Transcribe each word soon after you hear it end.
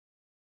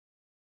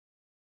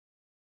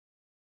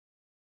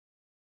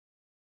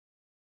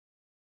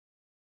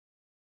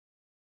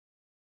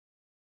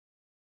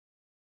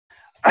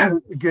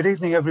Good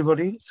evening,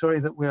 everybody. Sorry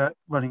that we're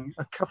running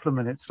a couple of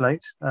minutes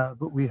late,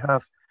 but we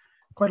have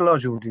quite a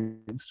large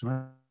audience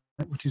tonight,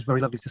 which is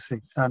very lovely to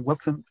see. And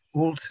welcome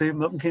all to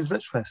Milton Keynes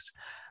Lit Fest.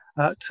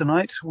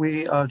 Tonight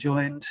we are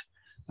joined,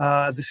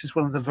 this is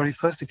one of the very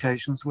first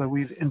occasions where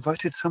we've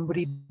invited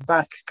somebody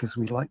back because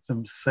we liked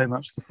them so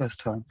much the first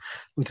time.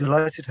 We're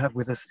delighted to have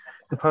with us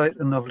the poet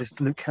and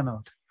novelist Luke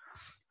Kennard.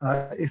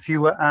 If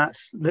you were at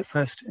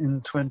Litfest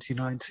in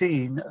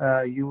 2019,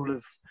 you will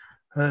have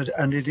heard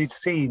and indeed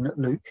seen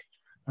Luke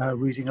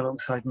reading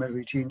alongside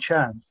Mary Jean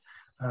Chan.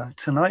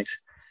 Tonight,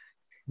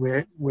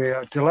 we're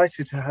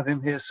delighted to have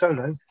him here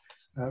solo,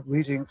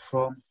 reading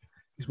from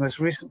his most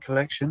recent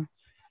collection,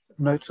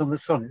 Notes on the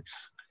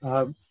Sonnets.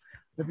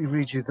 Let me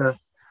read you the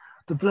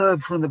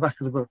blurb from the back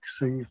of the book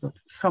so you've got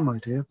some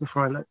idea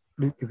before I let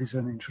Luke give his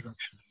own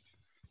introduction.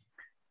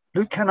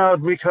 Luke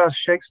Kennard recast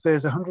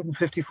Shakespeare's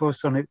 154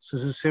 sonnets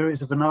as a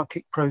series of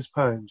anarchic prose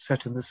poems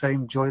set in the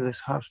same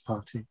joyless house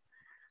party.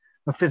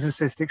 A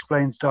physicist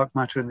explains dark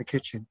matter in the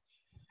kitchen.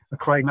 A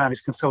crying man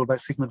is consoled by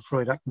Sigmund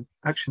Freud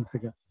action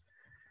figure.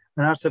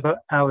 An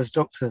out-of-hours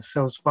doctor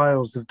sells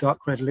vials of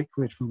dark red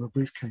liquid from a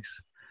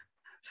briefcase.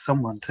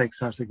 Someone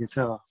takes out a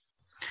guitar.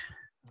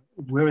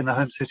 We're in the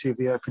home city of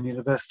the Open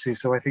University,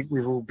 so I think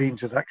we've all been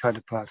to that kind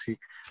of party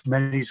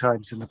many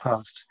times in the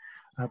past.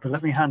 But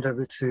let me hand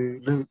over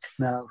to Luke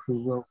now,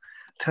 who will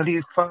tell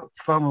you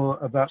far more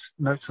about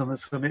Notes on the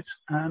Sonnets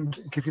and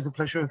give you the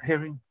pleasure of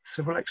hearing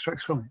several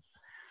extracts from it.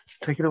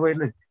 Take it away,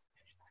 Luke.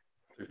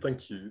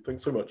 Thank you.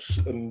 Thanks so much.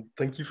 And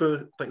thanks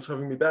for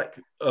having me back.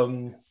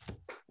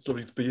 It's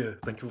lovely to be here.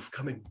 Thank you all for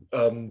coming.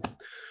 Can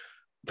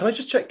I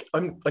just check?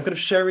 I'm kind of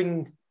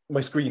sharing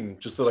my screen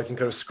just so that I can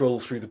kind of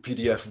scroll through the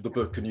PDF of the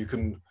book and you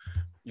can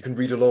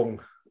read along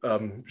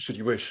should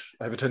you wish.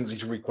 I have a tendency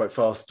to read quite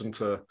fast and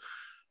to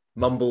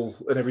mumble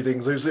and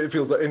everything, so it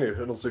feels like,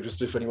 and also just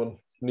if anyone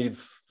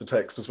needs the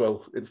text as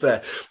well, it's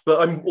there.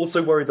 But I'm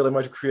also worried that I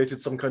might have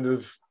created some kind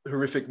of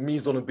horrific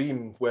mise on a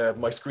beam where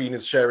my screen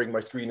is sharing my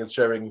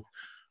screen.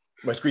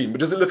 But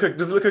does it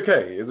look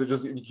okay? Is it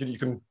just you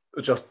can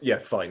adjust? Yeah,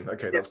 fine.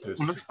 Okay, that's good.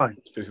 It looks fine.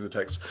 Go through the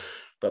text.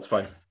 That's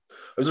fine.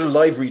 I was at a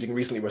live reading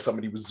recently where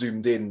somebody was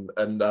zoomed in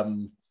and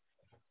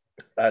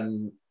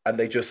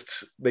they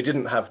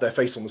didn't have their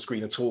face on the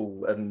screen at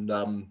all, and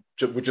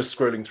were just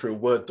scrolling through a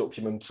Word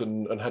document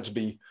and had to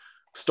be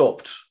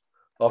stopped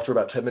after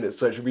about 10 minutes.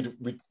 So actually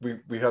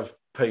we have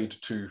paid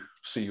to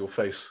see your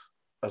face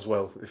as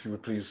well, if you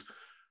would please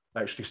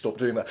actually stop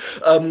doing that.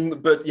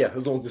 But yeah,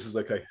 as long as this is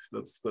okay,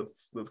 that's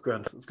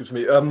grand. That's good for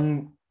me.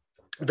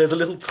 There's a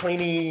little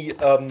tiny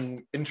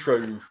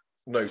intro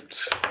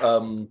note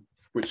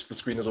which the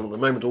screen is on at the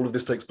moment. All of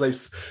this takes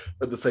place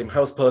at the same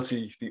house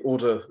party. The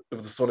order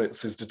of the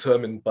sonnets is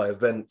determined by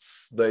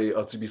events. They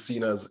are to be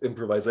seen as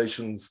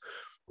improvisations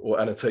or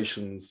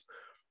annotations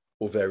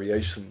or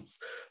variations.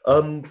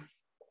 I've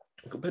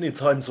got plenty of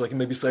time, so I can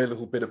maybe say a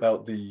little bit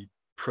about the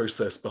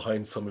process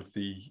behind some of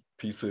the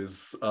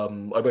pieces. I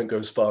won't go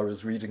as far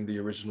as reading the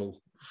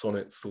original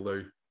sonnets,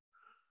 although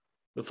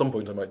at some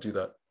point I might do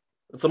that.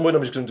 At some point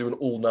I'm just going to do an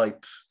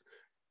all-night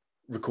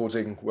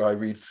recording where I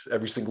read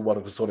every single one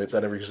of the sonnets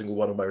and every single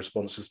one of my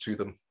responses to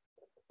them.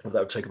 And that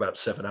would take about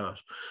 7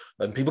 hours.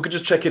 And people could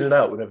just check in and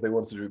out whenever they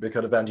wanted to. It would be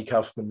kind of Andy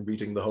Kaufman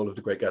reading the whole of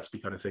The Great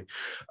Gatsby kind of thing.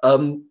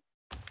 And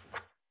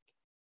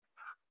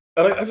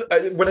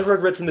whenever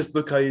I've read from this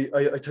book, I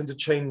tend to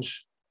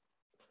change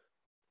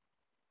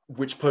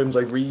which poems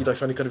I read. I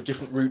find a kind of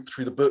different route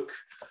through the book.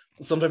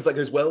 Sometimes that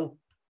goes well.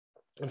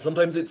 And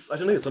sometimes it's, I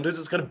don't know, sometimes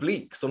it's kind of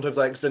bleak. Sometimes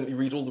I accidentally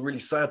read all the really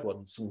sad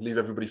ones and leave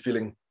everybody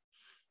feeling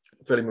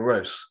fairly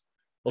morose.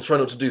 I'll try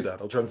not to do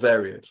that. I'll try and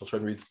vary it. I'll try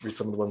and read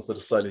some of the ones that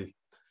are slightly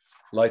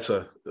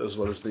lighter, as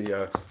well as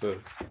the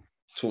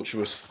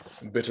tortuous,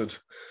 embittered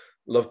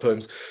love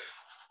poems.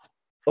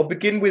 I'll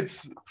begin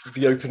with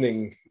the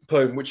opening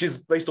poem, which is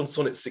based on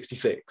Sonnet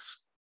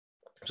 66,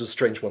 which is a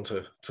strange one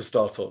to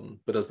start on.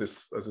 But as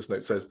this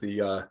note says,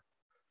 the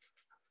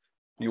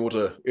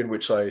order in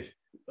which I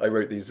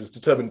wrote these is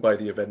determined by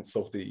the events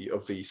of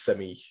the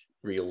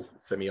semi-real,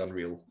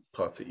 semi-unreal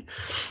party.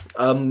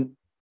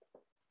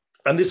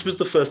 And this was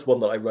the first one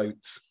that I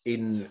wrote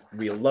in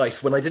real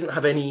life when I didn't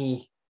have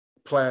any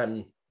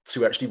plan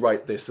to actually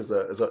write this as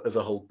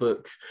a whole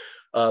book.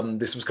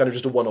 This was kind of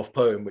just a one-off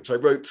poem, which I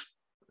wrote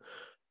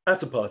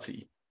at a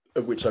party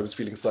at which I was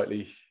feeling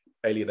slightly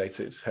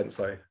alienated. Hence,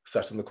 I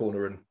sat in the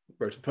corner and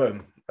wrote a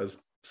poem,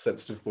 as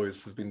sensitive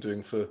boys have been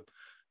doing for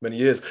many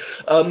years.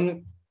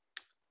 And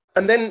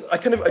then I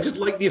just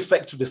like the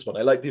effect of this one.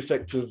 I like the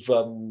effect of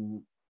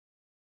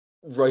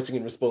writing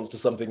in response to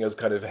something as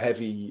kind of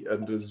heavy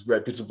and as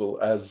reputable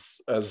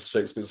as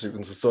Shakespeare's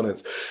sequence of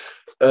sonnets,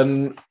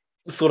 and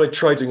thought I'd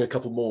try doing a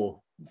couple more,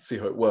 see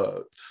how it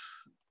worked.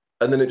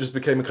 And then it just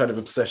became a kind of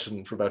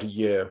obsession for about a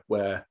year,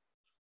 where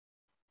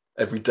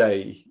every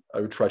day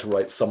I would try to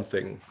write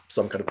something,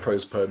 some kind of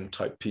prose poem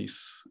type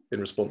piece in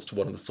response to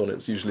one of the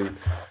sonnets, usually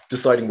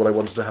deciding what I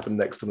wanted to happen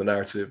next in the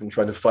narrative and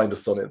trying to find a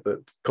sonnet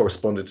that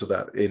corresponded to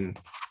that in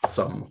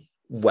some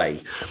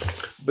way.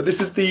 But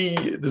this is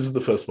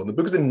the first one. The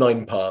book is in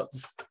 9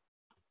 parts.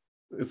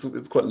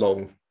 It's quite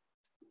long,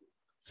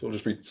 so I'll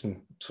just read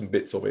some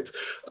bits of it.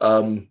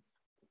 I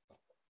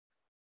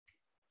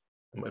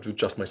might have to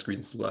adjust my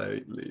screen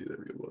slightly. There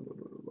we go.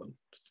 One.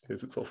 Just in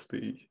case it's off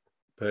the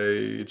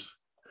page.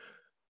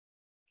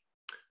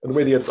 And the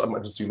way the editor, I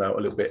might just zoom out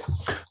a little bit.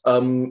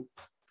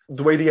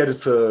 The way the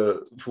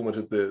editor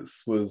formatted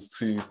this was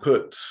to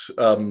put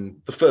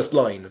the first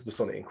line of the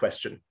sonnet in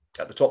question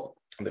at the top,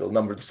 and the little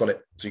number of the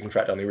sonnet, so you can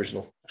track down the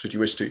original, should you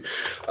wish to.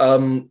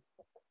 And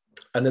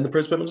then the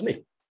prose poem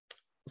underneath.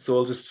 So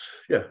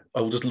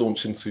I will just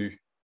launch into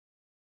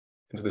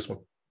this one.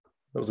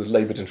 That was a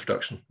laboured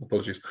introduction,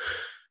 apologies.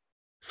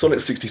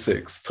 Sonnet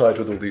 66, tired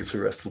with all these who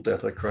restful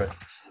death I cry.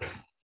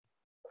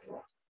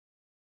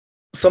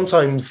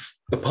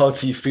 Sometimes a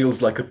party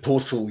feels like a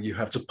portal you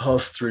have to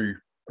pass through,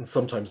 and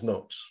sometimes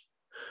not.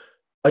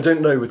 I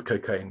don't know with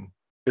cocaine.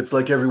 It's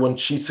like everyone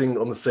cheating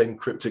on the same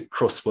cryptic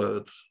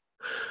crossword.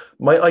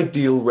 My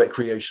ideal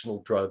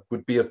recreational drug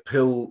would be a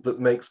pill that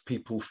makes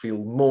people feel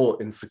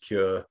more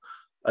insecure,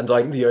 and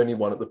I'm the only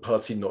one at the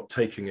party not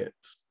taking it.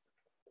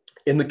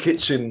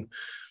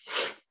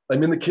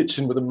 I'm in the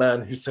kitchen with a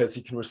man who says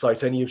he can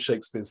recite any of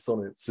Shakespeare's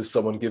sonnets if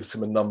someone gives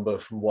him a number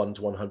from 1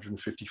 to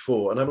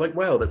 154. And I'm like,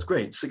 wow, that's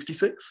great,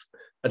 66?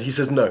 And he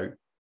says, no,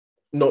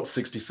 not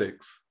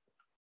 66,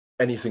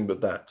 anything but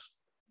that.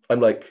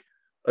 I'm like,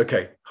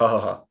 okay, ha ha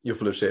ha, you're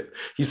full of shit.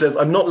 He says,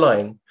 I'm not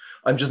lying.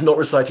 I'm just not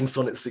reciting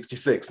sonnet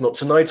 66, not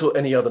tonight or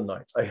any other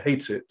night. I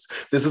hate it.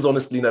 This has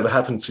honestly never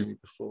happened to me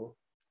before.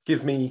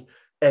 Give me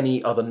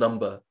any other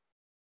number.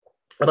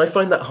 And I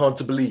find that hard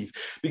to believe,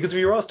 because if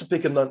you're asked to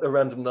pick a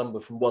random number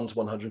from 1 to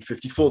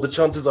 154, the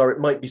chances are it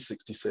might be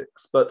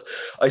 66. But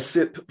I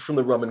sip from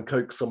the rum and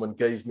coke someone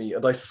gave me,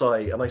 and I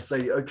sigh, and I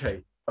say,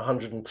 okay,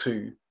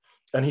 102.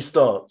 And he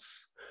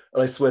starts,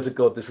 and I swear to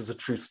God, this is a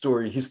true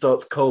story. He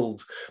starts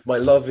cold. My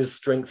love is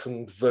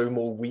strengthened, though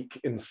more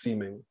weak in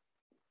seeming.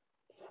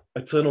 I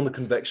turn on the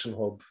convection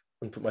hob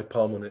and put my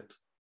palm on it.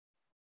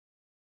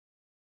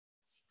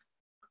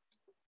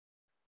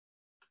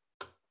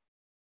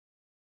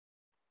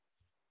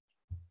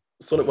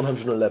 Sonnet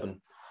 111.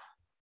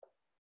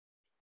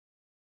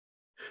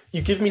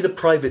 You give me the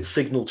private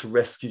signal to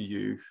rescue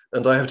you,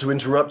 and I have to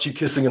interrupt you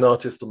kissing an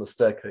artist on the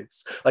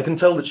staircase. I can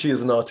tell that she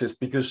is an artist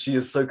because she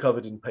is so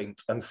covered in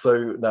paint, and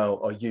so now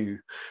are you.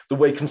 The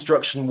way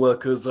construction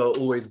workers are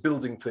always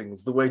building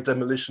things, the way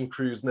demolition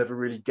crews never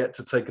really get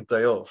to take a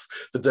day off.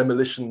 The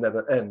demolition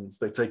never ends.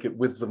 They take it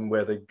with them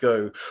where they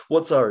go.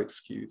 What's our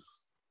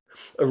excuse?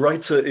 A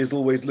writer is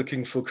always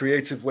looking for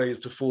creative ways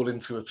to fall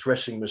into a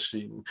threshing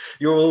machine.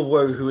 You're all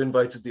woe who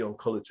invited the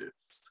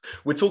oncologist.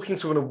 We're talking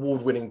to an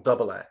award-winning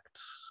double act.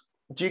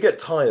 Do you get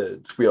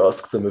tired, we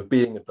ask them, of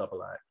being a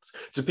double act?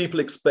 Do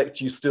people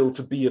expect you still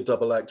to be a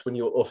double act when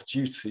you're off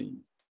duty?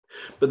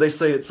 But they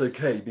say it's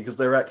okay because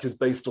their act is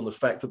based on the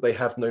fact that they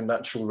have no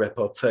natural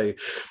repartee.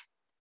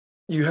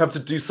 You have to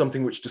do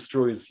something which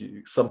destroys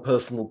you, some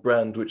personal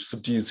brand which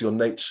subdues your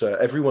nature.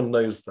 Everyone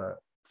knows that.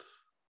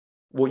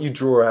 What you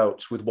draw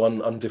out with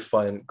one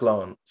undefiant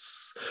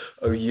glance.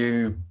 Oh,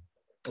 you,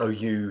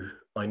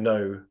 I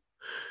know.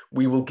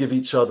 We will give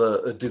each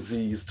other a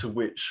disease to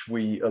which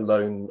we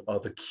alone are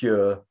the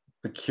cure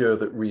that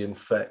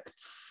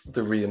reinfects,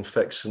 the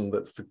reinfection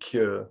that's the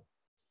cure.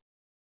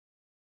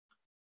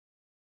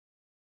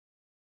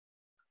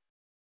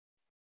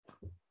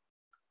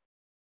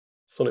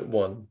 Sonnet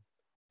 1.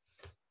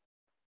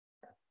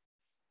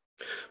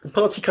 The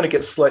party kind of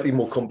gets slightly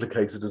more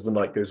complicated as the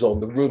night goes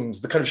on. The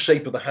rooms, the kind of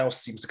shape of the house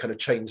seems to kind of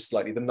change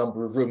slightly. The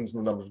number of rooms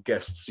and the number of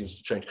guests seems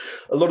to change.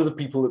 A lot of the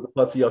people at the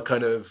party are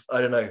kind of, I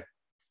don't know,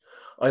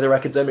 either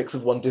academics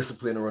of one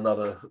discipline or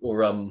another,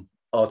 or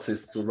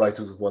artists or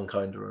writers of one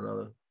kind or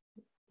another.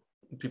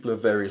 People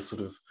have various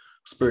sort of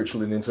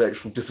spiritual and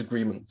intellectual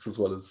disagreements as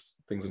well as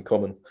things in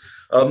common.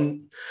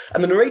 And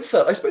the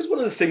narrator, I suppose one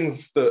of the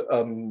things that,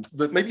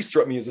 that maybe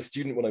struck me as a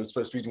student when I was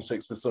first reading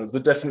Shakespeare's sonnets,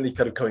 but definitely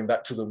kind of coming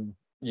back to them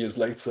years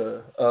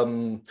later,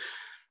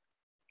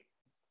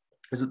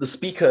 is that the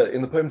speaker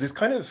in the poems is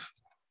kind of,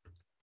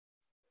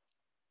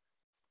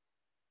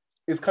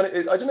 I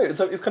don't know,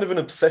 it's kind of an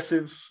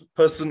obsessive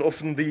person.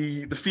 Often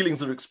the feelings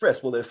that are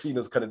expressed, well, they're seen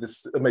as kind of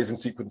this amazing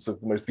sequence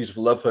of the most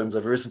beautiful love poems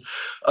ever written.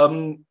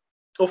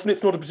 Often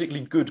it's not a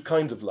particularly good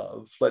kind of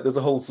love. Like there's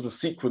a whole sort of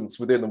sequence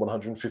within the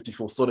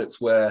 154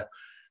 sonnets where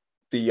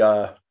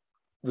the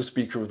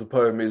speaker of the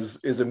poem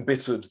is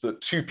embittered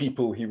that two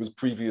people he was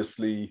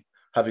previously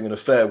having an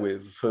affair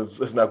with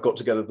have now got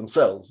together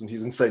themselves, and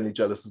he's insanely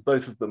jealous of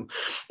both of them,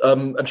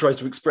 and tries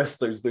to express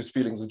those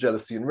feelings of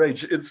jealousy and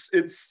rage.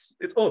 It's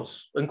odd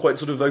and quite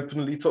sort of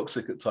openly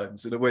toxic at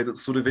times in a way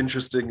that's sort of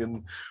interesting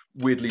and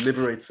weirdly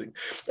liberating.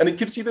 And it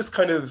gives you this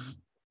kind of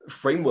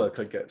framework,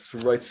 I guess, for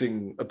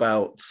writing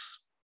about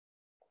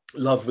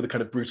love with a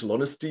kind of brutal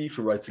honesty,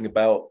 for writing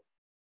about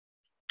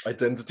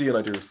identity and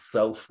idea of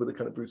self with a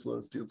kind of brutal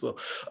honesty as well.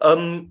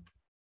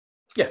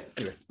 Yeah,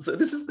 anyway, so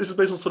this is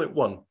based on Sonnet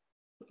 1.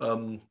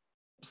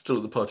 Still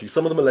at the party.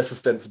 Some of them are less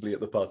ostensibly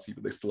at the party,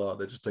 but they still are.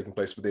 They're just taking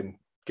place within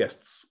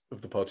guests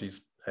of the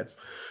party's heads.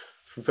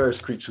 From various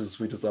creatures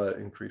we desire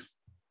increase.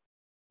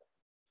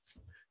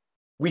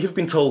 We have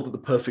been told that the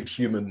perfect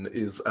human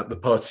is at the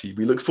party.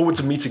 We look forward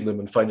to meeting them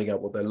and finding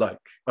out what they're like,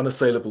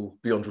 unassailable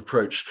beyond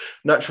reproach.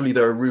 Naturally,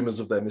 there are rumors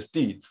of their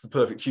misdeeds. The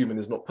perfect human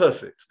is not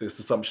perfect. This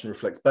assumption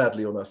reflects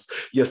badly on us.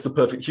 Yes, the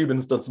perfect human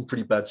has done some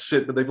pretty bad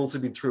shit, but they've also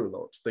been through a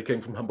lot. They came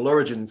from humble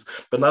origins,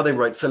 but now they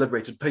write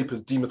celebrated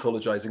papers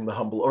demythologizing the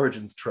humble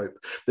origins trope.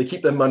 They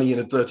keep their money in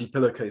a dirty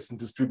pillowcase and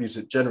distribute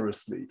it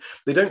generously.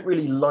 They don't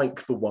really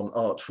like the one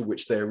art for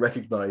which they are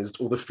recognized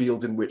or the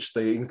field in which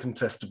they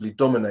incontestably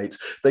dominate.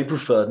 They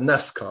prefer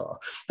NASCAR.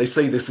 They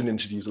say this in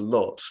interviews a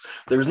lot.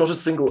 There is not a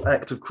single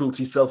act of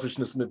cruelty,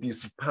 selfishness, and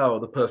abuse of power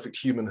the perfect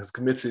human has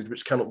committed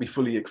which cannot be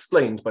fully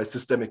explained by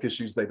systemic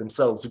issues they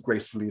themselves have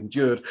gracefully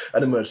endured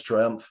and emerged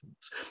triumphant.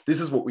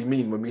 This is what we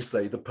mean when we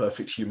say the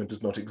perfect human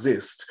does not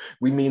exist.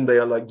 We mean they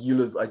are like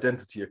Euler's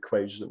identity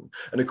equation,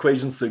 an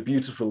equation so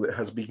beautiful it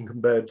has been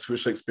compared to a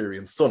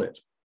Shakespearean sonnet.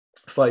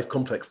 5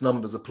 complex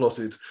numbers are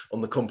plotted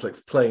on the complex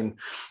plane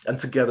and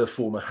together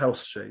form a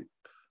house shape.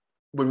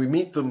 When we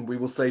meet them, we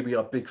will say we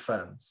are big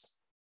fans.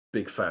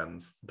 Big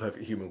fans, the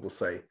perfect human will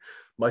say.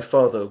 My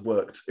father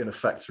worked in a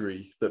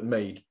factory that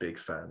made big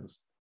fans.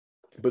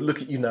 But look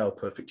at you now,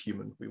 perfect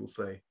human, we will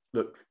say.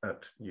 Look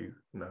at you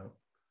now.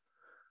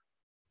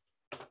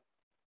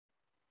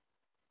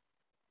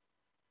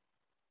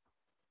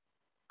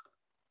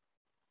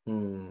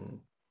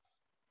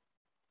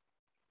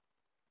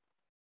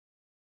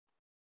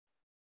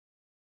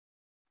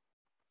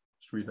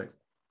 Just read next.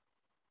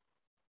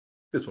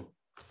 This one.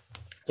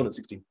 Sonnet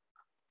 16.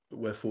 But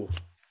wherefore?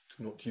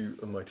 To not you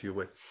a mightier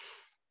way.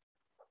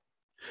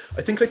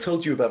 I think I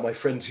told you about my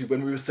friend who,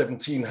 when we were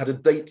 17, had a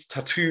date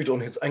tattooed on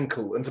his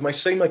ankle, and to my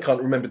shame, I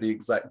can't remember the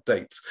exact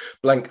date,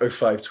 blank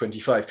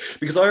 0525,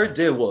 because our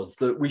idea was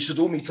that we should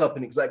all meet up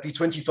in exactly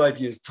 25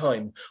 years'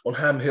 time on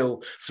Ham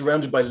Hill,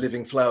 surrounded by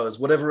living flowers,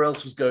 whatever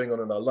else was going on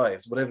in our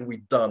lives, whatever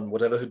we'd done,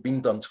 whatever had been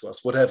done to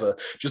us, whatever,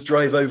 just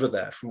drive over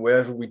there from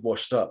wherever we'd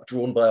washed up,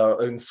 drawn by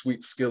our own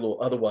sweet skill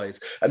or otherwise,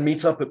 and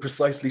meet up at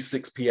precisely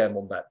 6 p.m.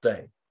 on that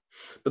day.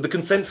 But the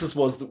consensus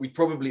was that we'd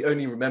probably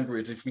only remember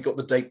it if we got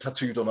the date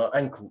tattooed on our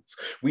ankles.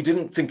 We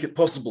didn't think it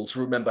possible to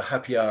remember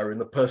happy hour in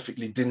the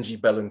perfectly dingy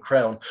Bell and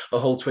Crown a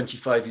whole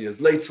 25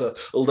 years later,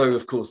 although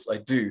of course I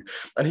do.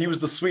 And he was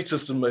the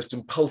sweetest and most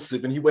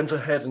impulsive, and he went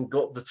ahead and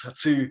got the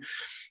tattoo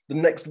the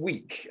next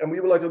week. And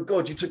we were like, oh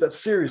God, you took that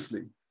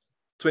seriously.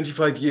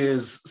 25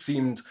 years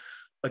seemed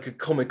like a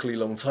comically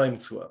long time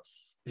to us.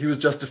 He was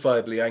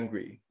justifiably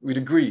angry. We'd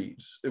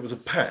agreed. It was a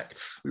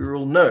pact. We were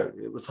all no,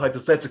 it was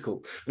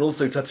hypothetical. And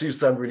also tattoos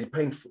sound really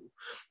painful.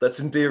 That's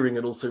endearing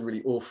and also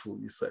really awful,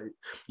 you say.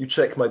 You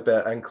check my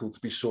bare ankle to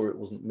be sure it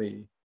wasn't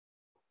me.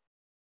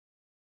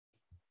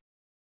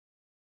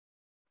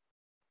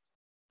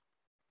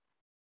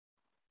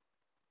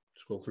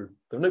 Scroll through.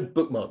 There are no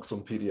bookmarks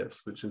on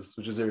PDFs, which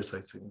is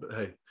irritating, but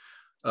hey.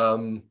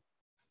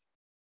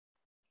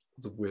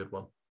 It's a weird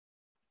one.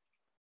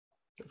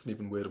 It's an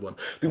even weirder one.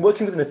 I've been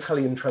working with an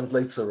Italian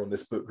translator on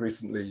this book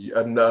recently,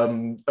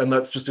 and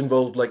that's just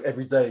involved like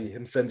every day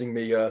him sending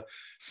me a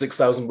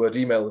 6,000 word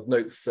email of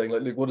notes saying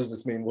like, Luke, what does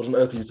this mean? What on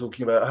earth are you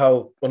talking about?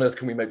 How on earth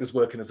can we make this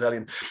work in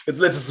Italian? It's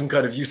led to some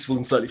kind of useful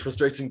and slightly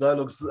frustrating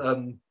dialogues.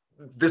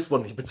 This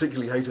one he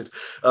particularly hated,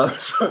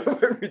 so I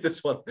won't read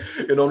this one.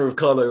 In honor of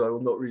Carlo, I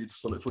will not read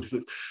Sonnet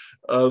 46.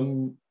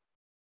 No,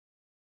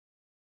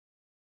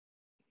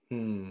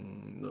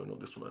 not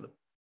this one either.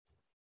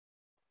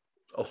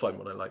 I'll find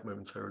one I like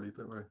momentarily,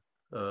 don't worry.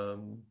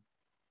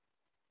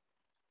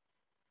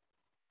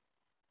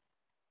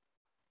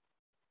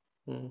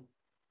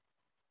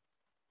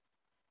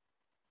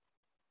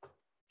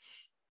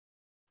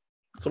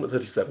 Sonnet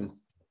 37.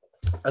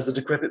 As a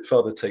decrepit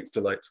father takes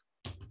delight.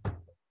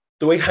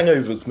 The way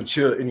hangovers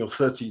mature in your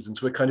 30s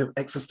into a kind of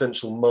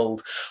existential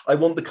mold, I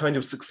want the kind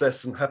of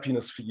success and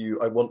happiness for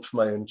you I want for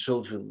my own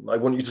children. I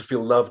want you to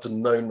feel loved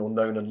and known, or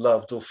known and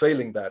loved, or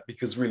failing that,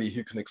 because really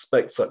who can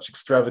expect such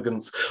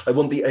extravagance? I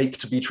want the ache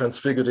to be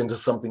transfigured into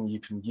something you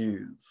can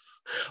use.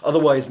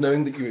 Otherwise,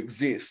 knowing that you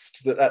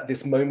exist, that at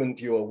this moment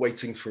you are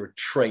waiting for a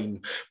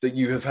train, that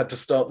you have had to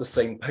start the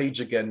same page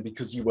again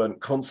because you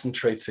weren't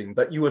concentrating,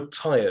 that you were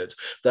tired,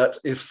 that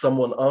if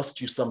someone asked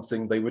you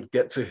something, they would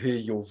get to hear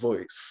your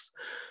voice.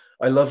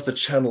 I love the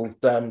channels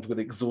dammed with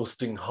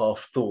exhausting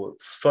half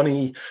thoughts.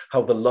 Funny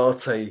how the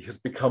latte has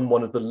become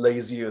one of the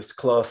laziest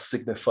class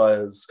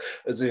signifiers,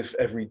 as if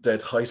every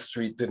dead high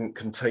street didn't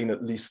contain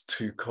at least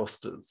 2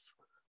 Costas.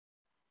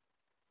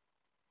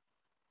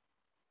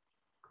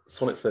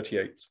 Sonnet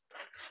 38.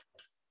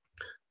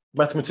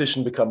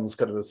 Mathematician becomes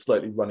kind of a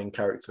slightly running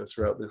character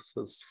throughout this,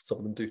 as some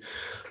of them do.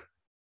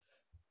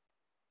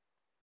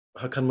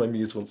 How can my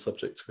muse want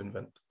subject to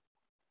invent?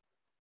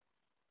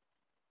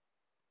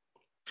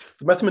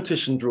 The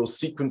mathematician draws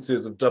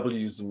sequences of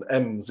W's and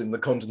M's in the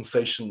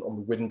condensation on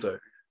the window.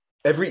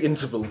 Every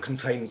interval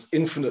contains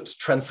infinite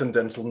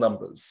transcendental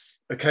numbers.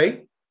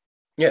 Okay?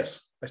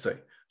 Yes, I say.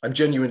 I'm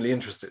genuinely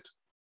interested.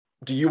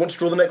 Do you want to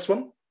draw the next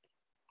one?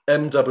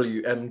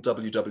 MW,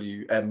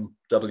 MWW,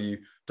 MW,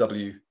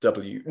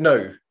 WW.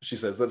 No, she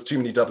says, that's too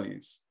many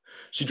W's.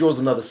 She draws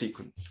another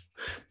sequence.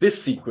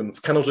 This sequence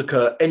cannot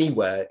occur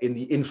anywhere in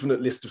the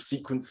infinite list of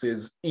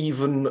sequences,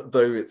 even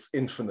though it's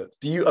infinite.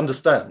 Do you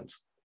understand?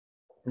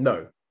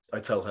 No, I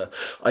tell her.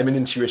 I'm an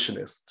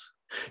intuitionist.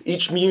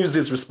 Each muse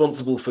is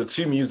responsible for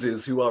two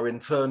muses who are in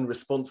turn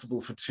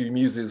responsible for two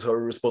muses who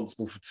are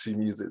responsible for two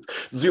muses.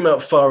 Zoom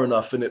out far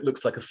enough and it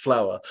looks like a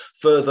flower.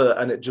 Further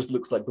and it just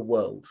looks like the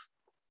world.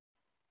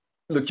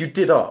 Look, you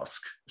did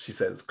ask, she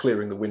says,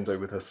 clearing the window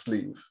with her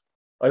sleeve.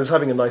 I was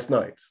having a nice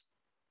night.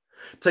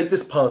 Take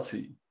this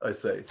party, I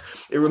say.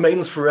 It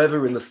remains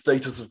forever in the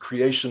status of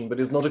creation, but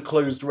is not a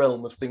closed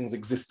realm of things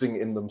existing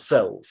in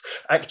themselves.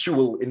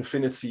 Actual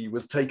infinity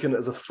was taken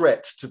as a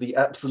threat to the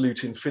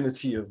absolute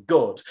infinity of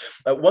God.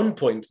 At one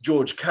point,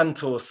 George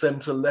Cantor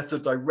sent a letter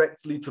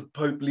directly to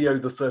Pope Leo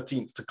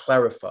XIII to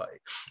clarify.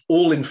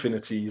 All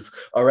infinities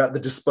are at the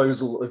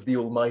disposal of the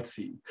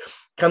Almighty.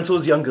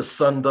 Cantor's youngest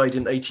son died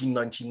in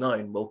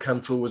 1899 while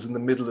Cantor was in the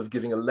middle of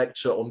giving a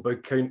lecture on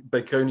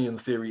Baconian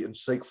theory and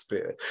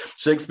Shakespeare.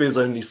 Shakespeare's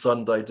only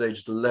son died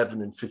aged 11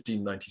 in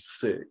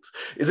 1596.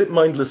 Is it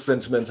mindless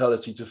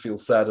sentimentality to feel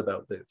sad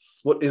about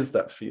this? What is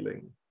that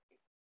feeling?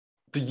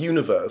 The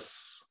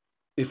universe,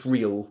 if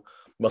real,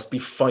 must be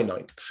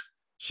finite.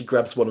 She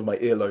grabs one of my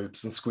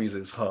earlobes and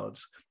squeezes hard.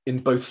 In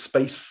both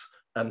space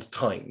and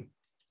time.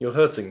 You're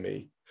hurting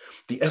me.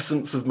 The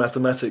essence of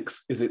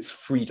mathematics is its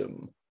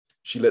freedom.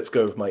 She lets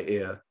go of my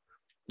ear.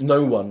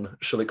 No one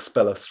shall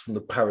expel us from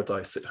the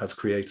paradise it has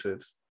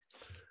created.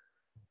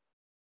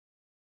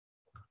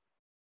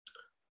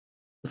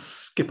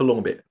 Skip along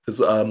a bit. There's,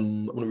 I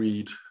want to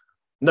read.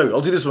 No, I'll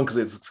do this one because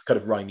it's kind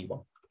of rhymey one.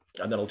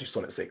 And then I'll do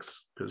Sonnet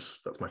 6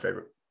 because that's my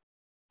favorite.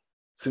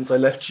 Since I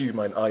left you,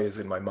 mine eye is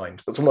in my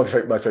mind. That's one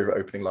of my favorite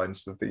opening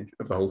lines of the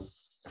whole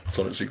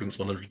sonnet sequence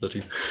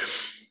 113.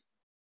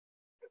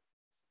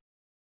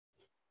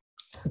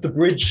 The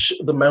bridge,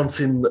 the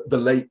mountain, the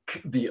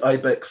lake, the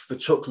ibex, the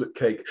chocolate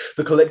cake,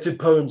 the collected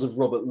poems of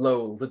Robert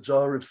Lowell, the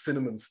jar of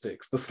cinnamon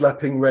sticks, the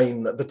slapping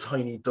rain, the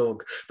tiny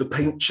dog, the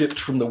paint chipped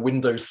from the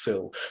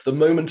windowsill, the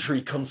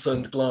momentary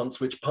concerned glance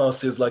which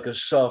passes like a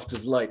shaft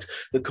of light,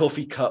 the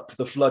coffee cup,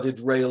 the flooded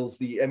rails,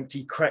 the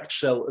empty cracked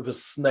shell of a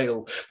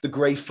snail, the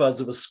grey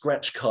fuzz of a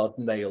scratch card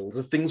nail,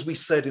 the things we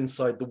said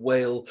inside the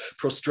whale,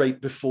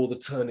 prostrate before the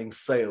turning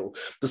sail,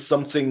 the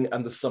something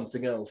and the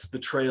something else,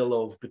 betrayal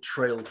of,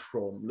 betrayal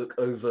from, look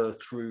over,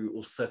 through,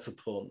 or set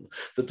upon,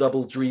 the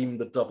double dream,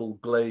 the double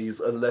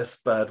glaze, a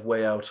less bad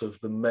way out of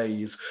the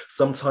maze.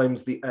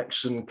 Sometimes the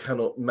action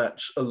cannot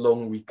match a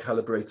long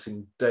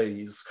recalibrating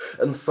days.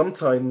 And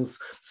sometimes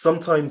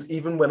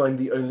even when I'm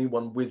the only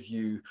one with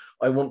you,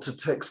 I want to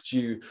text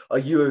you, are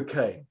you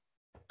okay?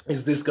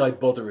 Is this guy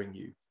bothering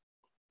you?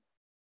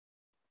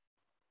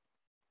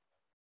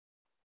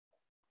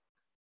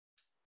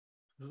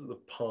 This is the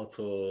part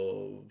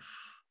of...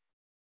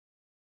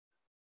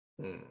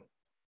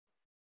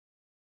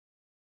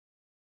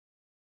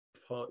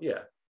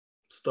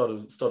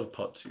 start of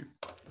part 2.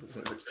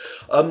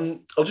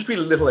 I'll just read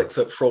a little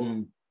excerpt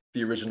from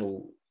the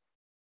original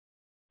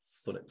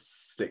Sonnet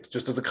 6,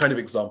 just as a kind of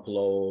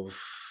example of,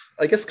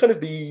 I guess, kind of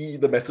the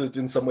method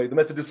in some way. The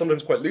method is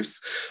sometimes quite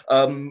loose.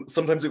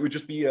 Sometimes it would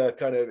just be a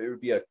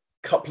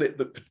couplet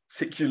that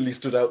particularly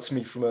stood out to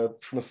me from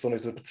a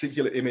sonnet, a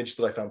particular image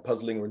that I found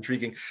puzzling or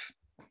intriguing.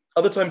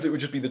 Other times it would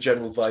just be the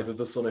general vibe of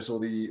the sonnet or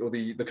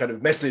the kind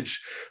of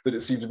message that it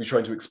seemed to be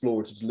trying to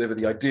explore, to deliver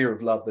the idea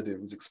of love that it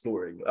was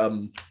exploring.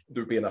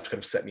 There would be enough to kind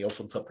of set me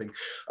off on something.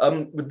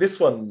 With this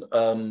one,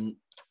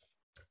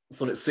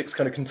 Sonnet 6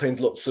 kind of contains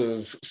lots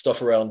of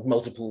stuff around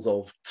multiples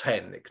of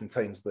 10. It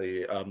contains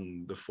the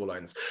 4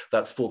 lines.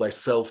 That's for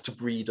thyself to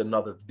breed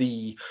another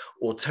thee,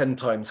 or 10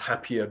 times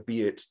happier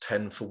be it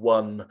 10 for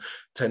 1.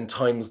 10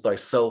 times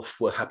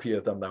thyself were happier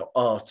than thou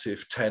art,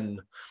 if 10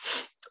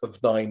 of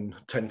thine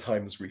 10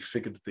 times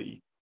refigured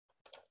thee.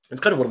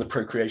 It's kind of one of the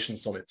procreation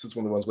sonnets. It's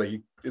one of the ones where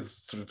he is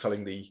sort of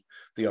telling the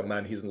young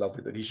man he's in love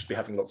with that he should be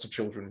having lots of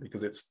children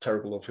because it's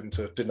terrible of him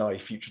to deny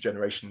future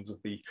generations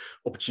of the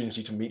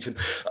opportunity to meet him.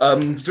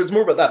 So it's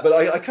more about that, but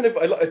I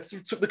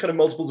sort of took the kind of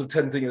multiples of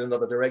 10 thing in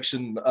another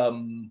direction.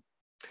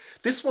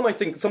 This one, I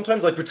think,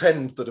 sometimes I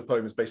pretend that a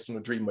poem is based on a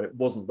dream when it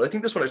wasn't, but I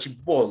think this one actually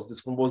was.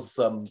 This one was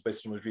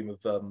based on a dream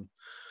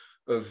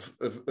of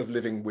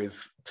living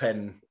with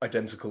 10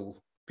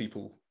 identical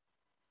people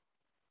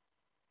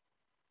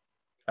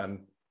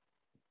and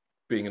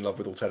being in love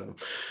with all 10 of them.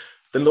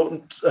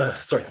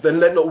 Then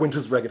let not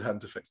winter's ragged hand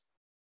deface.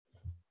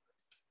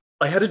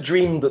 I had a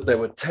dream that there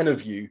were 10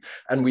 of you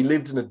and we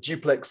lived in a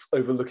duplex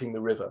overlooking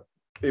the river.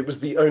 It was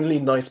the only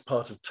nice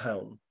part of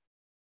town.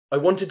 I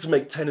wanted to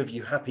make 10 of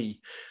you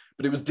happy,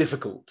 but it was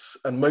difficult.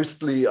 And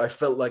mostly I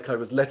felt like I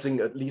was letting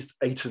at least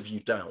 8 of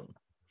you down.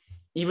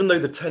 Even though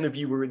the 10 of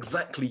you were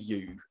exactly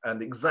you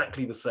and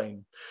exactly the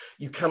same,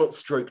 you cannot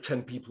stroke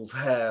 10 people's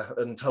hair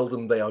and tell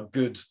them they are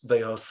good,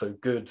 they are so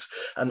good,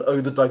 and oh,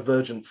 the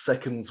divergent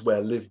seconds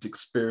where lived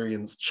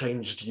experience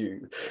changed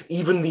you.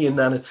 Even the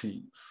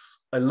inanities.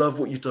 I love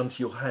what you've done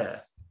to your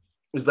hair.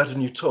 Is that a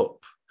new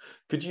top?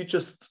 Could you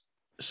just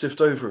shift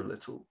over a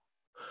little?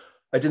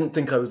 I didn't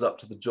think I was up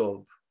to the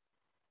job.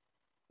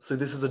 So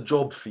this is a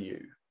job for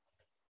you.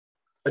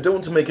 I don't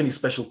want to make any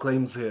special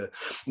claims here.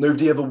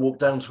 Nobody ever walked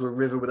down to a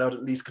river without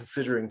at least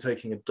considering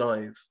taking a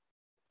dive.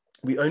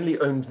 We only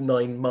owned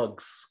 9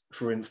 mugs,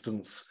 for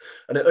instance,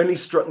 and it only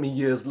struck me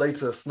years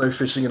later, snow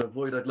fishing in a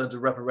void I'd learned to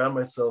wrap around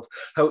myself,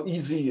 how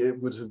easy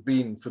it would have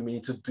been for me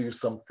to do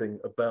something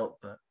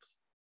about that.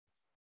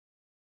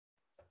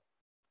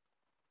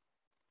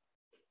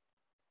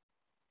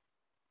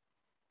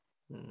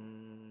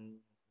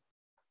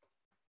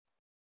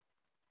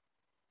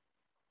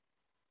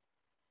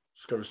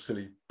 Just got a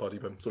silly party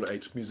bum, sort of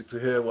 8 music to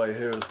hear, why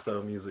here is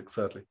the music,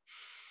 sadly.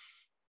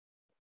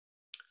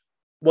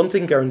 One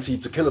thing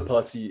guaranteed to kill a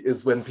party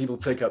is when people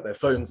take out their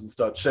phones and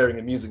start sharing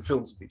amusing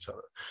films with each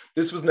other.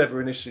 This was never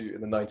an issue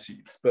in the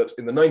 90s, but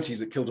in the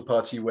 90s it killed a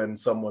party when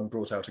someone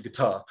brought out a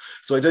guitar.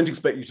 So I don't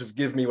expect you to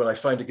forgive me when I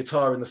find a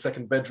guitar in the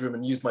second bedroom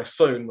and use my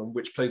phone on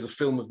which plays a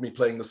film of me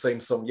playing the same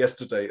song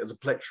yesterday as a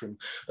plectrum.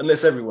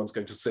 Unless everyone's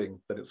going to sing,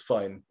 then it's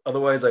fine.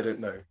 Otherwise, I don't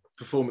know.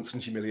 Performance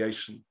and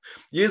humiliation.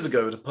 Years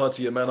ago at a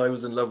party, a man I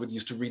was in love with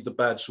used to read the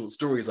bad short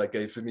stories I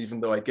gave him,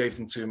 even though I gave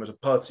them to him at a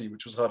party,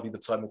 which was hardly the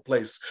time or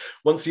place.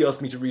 Once he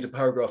asked me to read a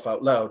paragraph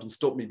out loud and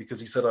stopped me because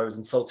he said I was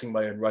insulting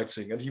my own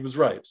writing, and he was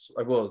right.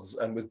 I was,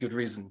 and with good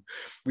reason.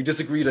 We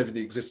disagreed over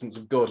the existence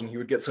of God, and he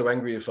would get so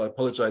angry if I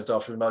apologized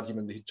after an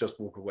argument that he'd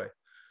just walk away.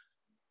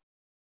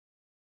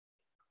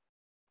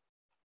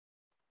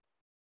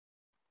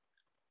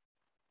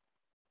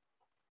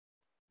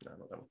 No,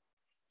 not that one.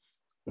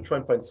 I'll try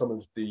and find some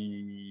of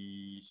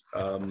the.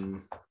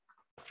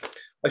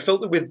 I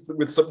felt that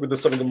with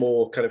some of the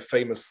more kind of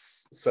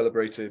famous,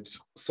 celebrated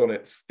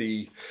sonnets,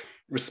 the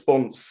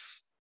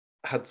response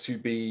had to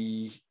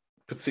be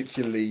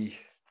particularly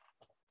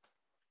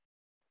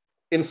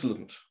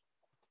insolent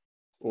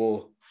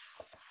or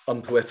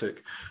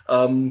unpoetic.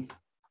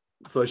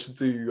 So I should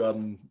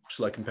do.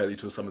 Shall I compare thee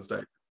to a summer's day?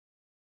 Which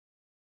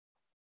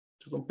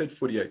is on page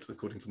 48,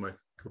 according to my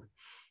copy.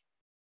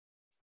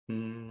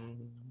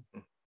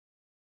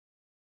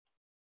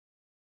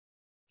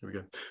 Here we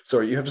go.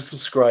 Sorry, you have to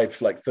subscribe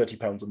for like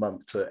 £30 a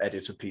month to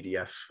edit a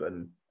PDF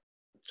and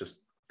just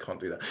can't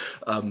do that.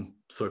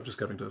 So I'm just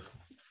going to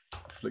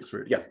flick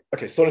through. Yeah,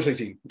 okay, Sonnet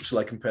 18. Shall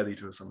I compare thee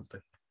to a summer's day?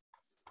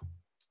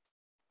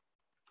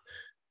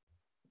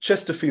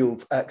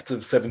 Chesterfield's Act of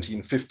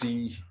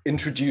 1750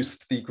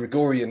 introduced the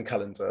Gregorian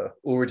calendar,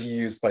 already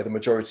used by the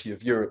majority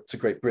of Europe, to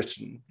Great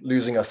Britain,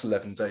 losing us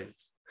 11 days.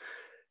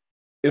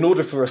 In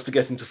order for us to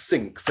get into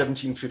sync,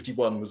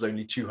 1751 was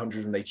only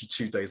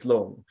 282 days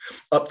long.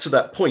 Up to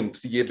that point,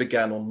 the year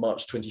began on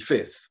March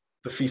 25th,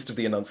 the Feast of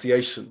the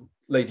Annunciation,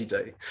 Lady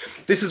Day.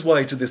 This is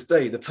why, to this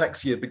day, the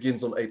tax year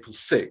begins on April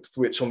 6th,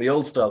 which on the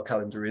old style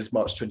calendar is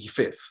March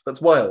 25th.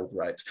 That's wild,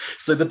 right?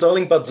 So the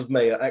darling buds of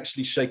May are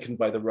actually shaken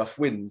by the rough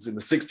winds in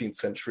the 16th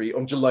century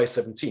on July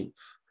 17th.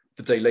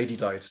 The day Lady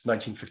died,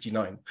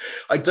 1959.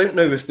 I don't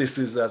know if this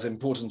is as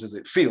important as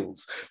it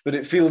feels, but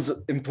it feels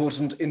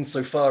important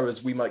insofar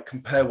as we might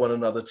compare one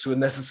another to a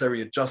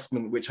necessary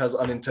adjustment which has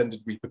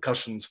unintended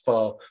repercussions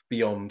far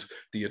beyond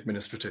the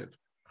administrative.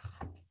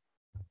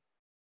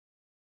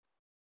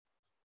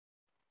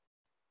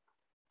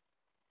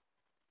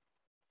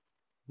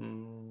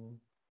 No,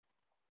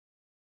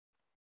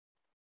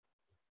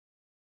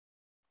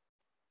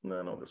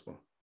 not this one.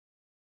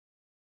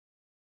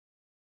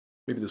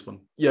 Maybe this one.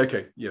 Yeah,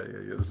 okay. Yeah.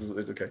 This is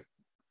okay.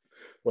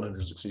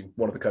 116.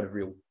 One of the kind of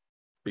real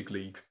big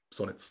league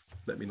sonnets.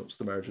 Let me not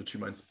the marriage of two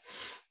minds.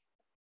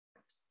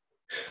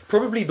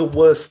 Probably the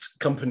worst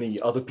company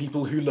are the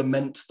people who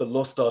lament the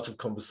lost art of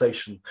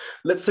conversation.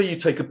 Let's say you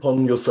take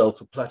upon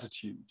yourself a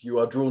platitude. You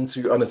are drawn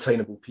to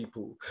unattainable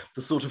people.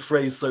 The sort of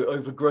phrase so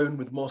overgrown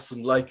with moss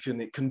and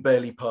lichen, it can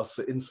barely pass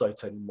for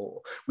insight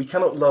anymore. We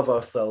cannot love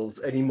ourselves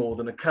any more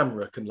than a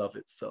camera can love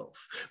itself.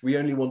 We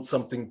only want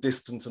something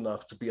distant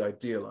enough to be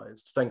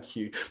idealized. Thank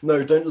you.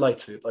 No, don't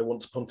light it. I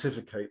want to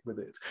pontificate with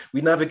it.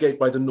 We navigate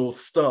by the North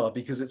Star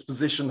because its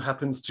position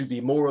happens to be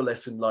more or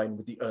less in line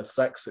with the Earth's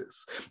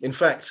axis. In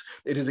fact,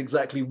 it is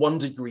exactly 1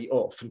 degree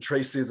off and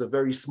traces a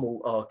very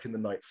small arc in the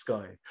night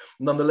sky.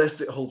 Nonetheless,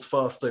 it holds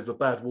fast over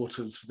bad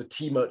waters for the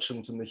tea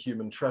merchant and the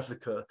human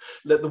trafficker.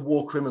 Let the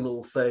war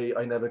criminal say,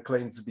 I never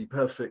claimed to be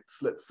perfect.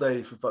 Let's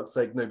say, for fuck's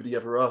sake, nobody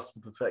ever asked for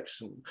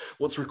perfection.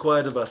 What's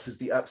required of us is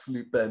the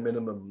absolute bare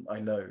minimum,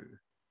 I know.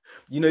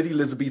 You know, the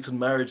Elizabethan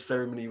marriage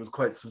ceremony was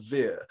quite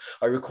severe.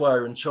 I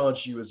require and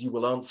charge you as you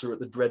will answer at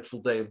the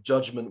dreadful day of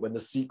judgment when the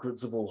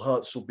secrets of all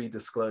hearts shall be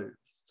disclosed.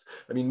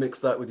 I mean, mix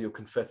that with your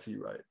confetti,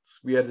 right?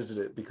 We edited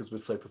it because we're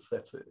so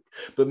pathetic.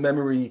 But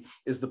memory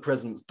is the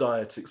present's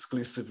diet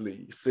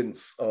exclusively,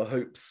 since our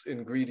hopes,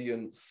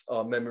 ingredients,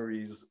 are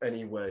memories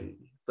anyway.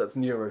 That's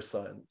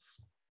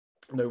neuroscience.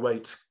 No,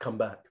 wait, come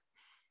back.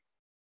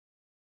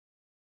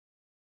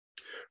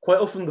 quite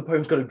often the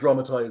poems kind of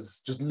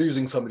dramatize just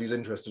losing somebody's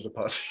interest at a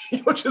party.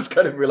 You're just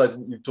kind of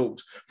realizing you've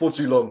talked for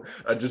too long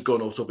and just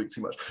gone off topic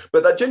too much.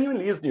 But that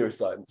genuinely is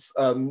neuroscience,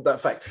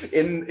 that fact,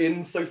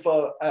 in so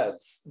far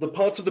as the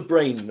parts of the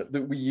brain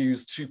that we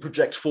use to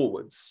project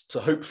forwards, to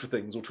hope for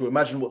things, or to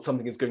imagine what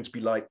something is going to be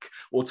like,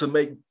 or to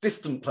make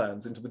distant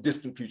plans into the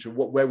distant future,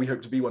 where we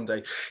hope to be one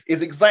day,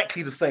 is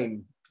exactly the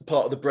same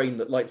part of the brain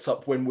that lights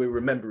up when we're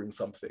remembering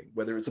something,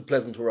 whether it's a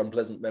pleasant or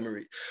unpleasant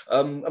memory.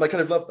 And I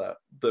kind of love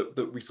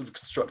that we sort of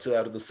construct it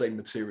out of the same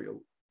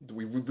material.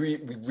 We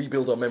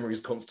rebuild our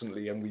memories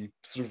constantly, and we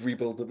sort of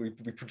rebuild that we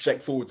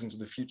project forwards into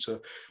the future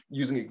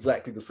using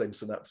exactly the same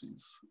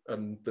synapses.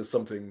 And there's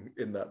something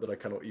in that I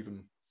cannot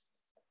even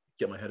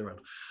get my head around.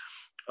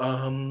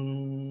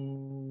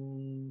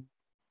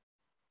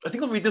 I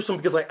think I'll read this one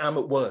because I am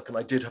at work and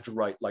I did have to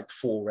write like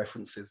 4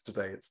 references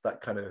today. It's that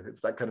kind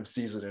of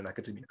season in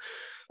academia.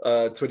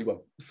 21.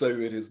 So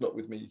it is not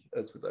with me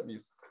as with that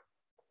muse.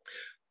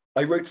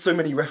 I wrote so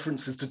many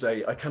references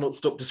today, I cannot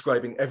stop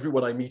describing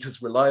everyone I meet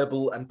as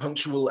reliable and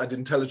punctual and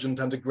intelligent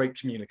and a great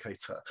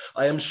communicator.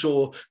 I am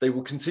sure they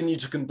will continue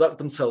to conduct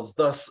themselves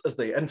thus as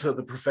they enter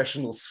the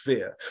professional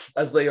sphere.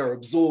 As they are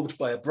absorbed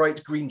by a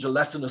bright green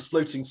gelatinous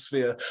floating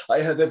sphere,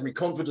 I have every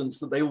confidence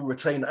that they will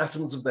retain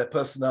atoms of their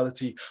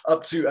personality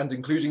up to and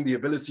including the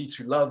ability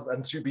to love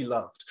and to be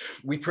loved.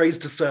 We praise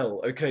to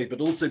sell, okay,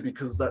 but also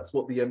because that's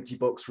what the empty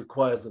box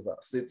requires of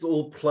us. It's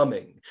all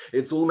plumbing.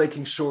 It's all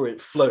making sure it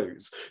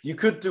flows. You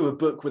could do a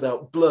book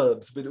without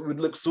blurbs, but it would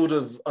look sort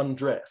of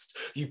undressed.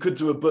 You could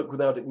do a book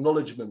without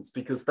acknowledgements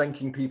because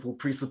thanking people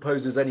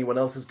presupposes anyone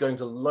else is going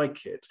to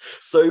like it.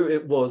 So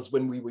it was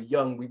when we were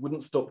young, we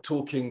wouldn't stop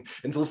talking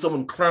until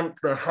someone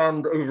clamped their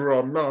hand over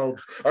our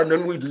mouths, and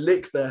then we'd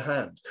lick their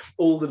hand.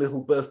 All the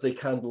little birthday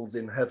candles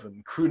in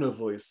heaven, crooner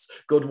voice,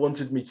 God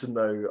wanted me to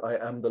know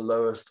I am the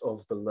lowest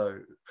of the low.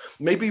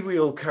 Maybe we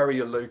all carry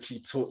a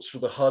low-key torch for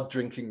the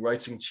hard-drinking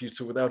writing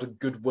tutor without a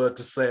good word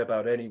to say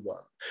about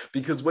anyone.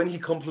 Because when he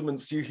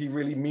compliments you, he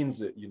really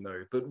means it, you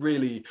know, but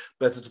really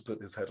better to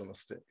put his head on a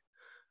stick.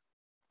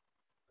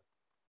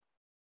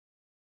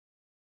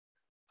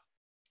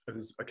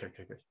 Okay.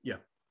 Yeah,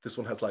 this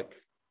one has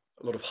like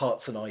a lot of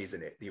hearts and eyes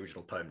in it, the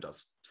original poem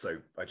does. So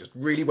I just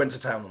really went to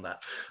town on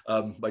that.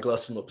 My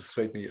glass will not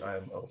persuade me, I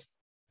am old.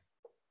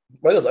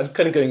 I'm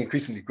kind of going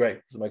increasingly grey,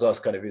 so my glass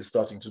kind of is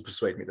starting to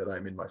persuade me that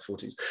I'm in my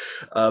 40s.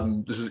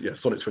 This is, yeah,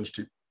 Sonnet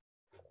 22.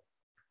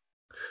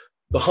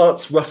 The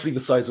hearts roughly the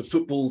size of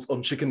footballs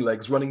on chicken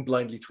legs running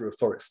blindly through a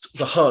forest.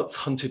 The hearts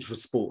hunted for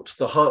sport.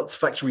 The hearts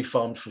factory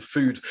farmed for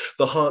food.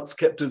 The hearts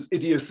kept as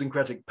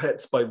idiosyncratic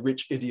pets by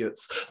rich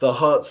idiots. The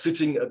hearts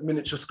sitting at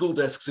miniature school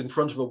desks in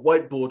front of a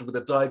whiteboard with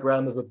a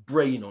diagram of a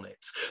brain on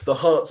it. The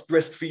hearts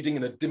breastfeeding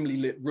in a dimly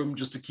lit room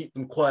just to keep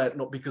them quiet,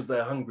 not because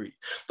they're hungry.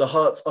 The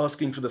hearts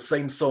asking for the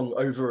same song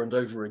over and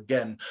over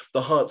again.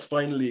 The hearts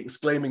finally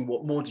exclaiming,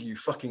 what more do you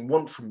fucking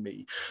want from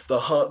me? The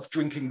hearts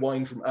drinking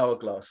wine from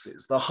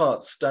hourglasses. The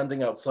hearts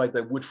standing outside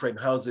their wood frame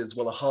houses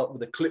while a heart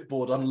with a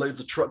clipboard unloads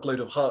a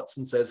truckload of hearts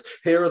and says,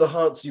 here are the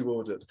hearts you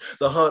ordered.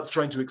 The hearts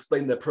trying to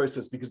explain their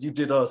process because you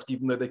did ask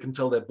even though they can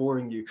tell they're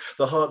boring you.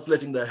 The hearts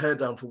letting their hair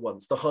down for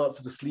once. The hearts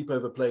at a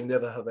sleepover playing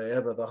Never Have I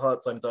Ever. The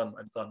hearts, I'm done,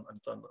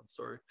 I'm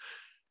sorry.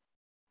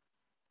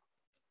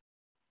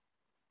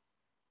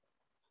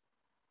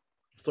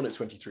 Sonnet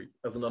 23,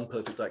 as an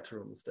unperfect actor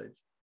on the stage.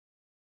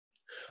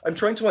 I'm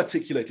trying to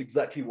articulate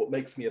exactly what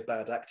makes me a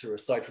bad actor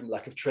aside from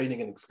lack of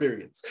training and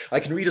experience. I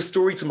can read a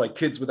story to my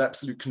kids with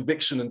absolute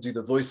conviction and do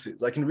the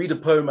voices. I can read a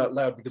poem out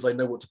loud because I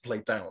know what to play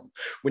down.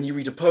 When you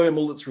read a poem,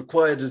 all that's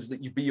required is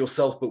that you be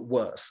yourself but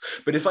worse.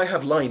 But if I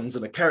have lines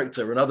and a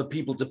character and other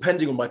people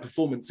depending on my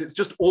performance, it's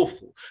just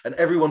awful and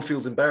everyone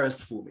feels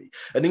embarrassed for me.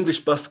 An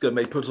English busker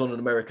may put on an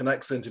American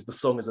accent if the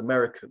song is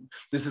American.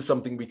 This is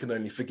something we can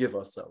only forgive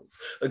ourselves.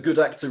 A good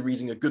actor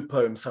reading a good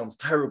poem sounds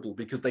terrible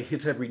because they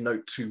hit every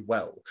note too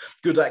well.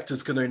 Good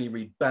actors can only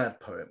read bad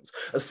poems.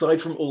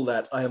 Aside from all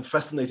that, I am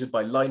fascinated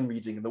by line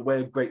reading and the way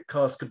a great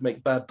cast could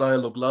make bad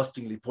dialogue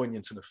lastingly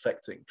poignant and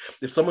affecting.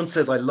 If someone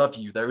says, I love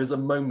you, there is a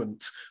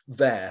moment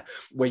there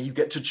where you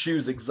get to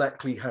choose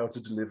exactly how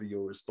to deliver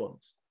your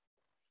response.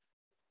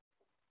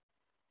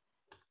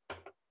 I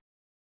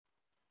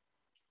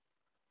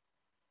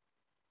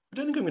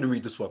don't think I'm going to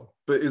read this one,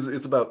 but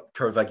it's about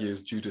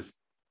Caravaggio's Judith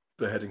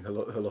beheading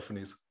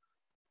Holofernes.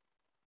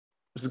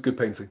 It's a good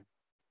painting.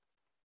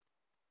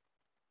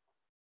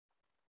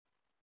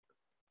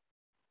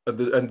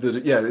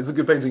 Yeah, it's a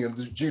good painting, and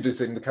the Judith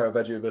thing, the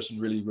Caravaggio version,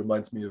 really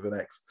reminds me of an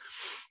ex.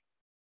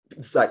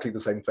 Exactly the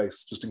same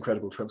face, just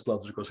incredible,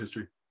 transplanted across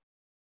history.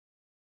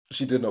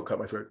 She did not cut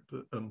my throat,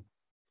 but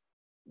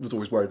was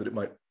always worried that it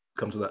might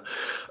come to that.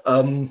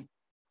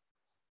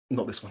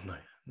 Not this one, no.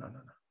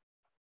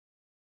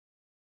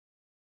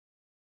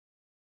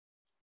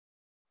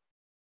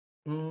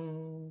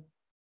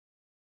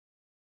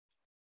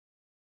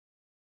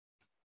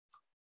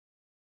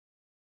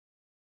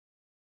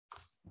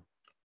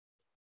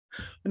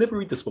 I never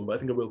read this one, but I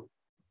think I will.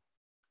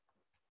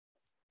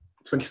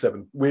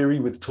 27. Weary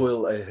with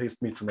toil, I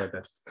haste me to my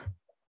bed.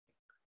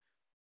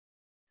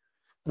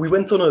 We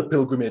went on a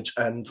pilgrimage,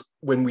 and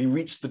when we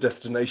reached the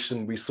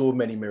destination, we saw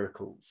many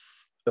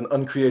miracles. An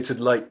uncreated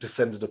light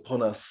descended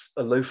upon us.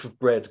 A loaf of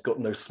bread got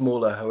no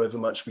smaller, however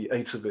much we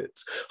ate of it.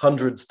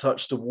 Hundreds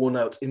touched a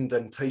worn-out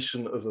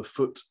indentation of a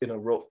foot in a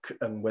rock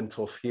and went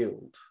off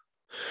healed.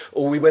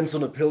 Or we went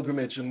on a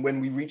pilgrimage, and when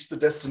we reached the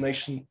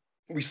destination,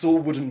 we saw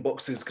wooden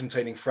boxes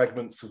containing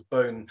fragments of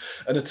bone.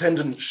 An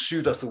attendant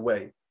shooed us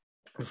away.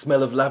 The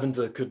smell of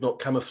lavender could not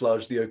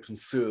camouflage the open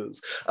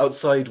sewers.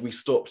 Outside, we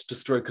stopped to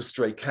stroke a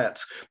stray cat,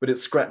 but it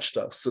scratched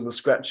us, and the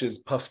scratches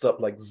puffed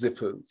up like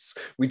zippers.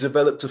 We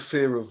developed a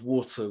fear of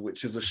water,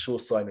 which is a sure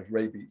sign of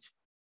rabies.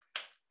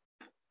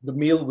 The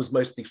meal was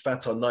mostly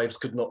fat our knives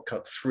could not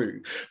cut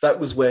through. That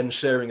was when,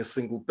 sharing a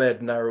single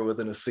bed narrower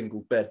than a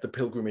single bed, the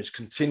pilgrimage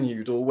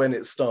continued, or when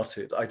it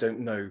started, I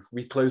don't know.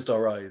 We closed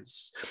our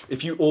eyes.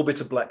 If you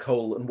orbit a black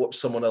hole and watch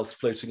someone else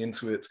floating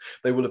into it,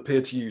 they will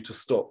appear to you to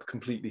stop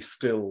completely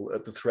still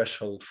at the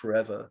threshold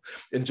forever.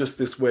 In just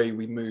this way,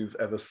 we move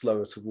ever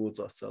slower towards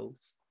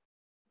ourselves.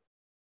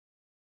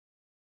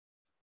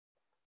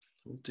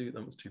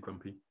 That was too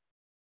grumpy.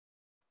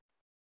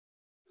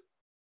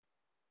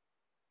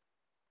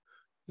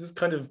 This is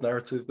kind of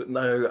narrative, but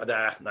no,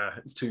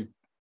 it's too,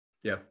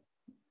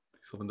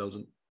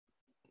 self-indulgent.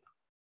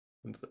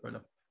 Into that right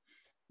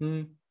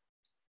now.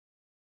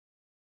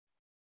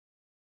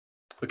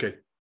 Okay.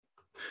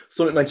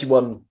 Sonnet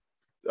 91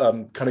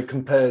 kind of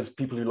compares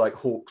people who like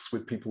hawks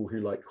with people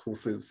who like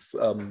horses,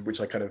 which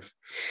I kind of,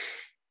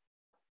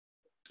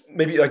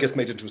 maybe I guess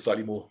made into a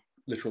slightly more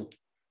literal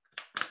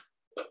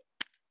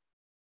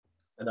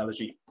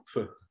analogy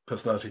for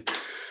personality.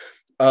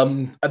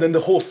 And then the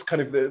horse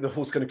kind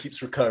of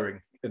keeps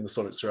recurring in the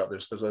sonnets throughout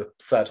this. There's a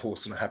sad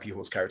horse and a happy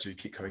horse character who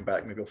keep coming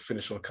back. Maybe I'll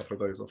finish on a couple of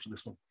those after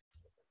this one.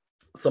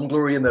 Some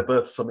glory in their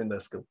birth, some in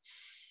their skill.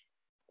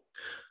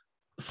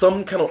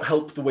 Some cannot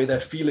help the way they're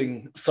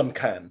feeling, some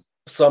can.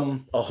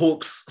 Some are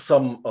hawks,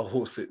 some are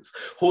horses.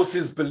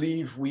 Horses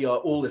believe we are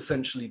all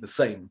essentially the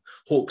same.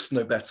 Hawks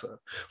know better.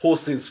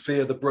 Horses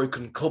fear the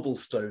broken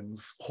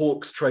cobblestones.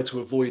 Hawks try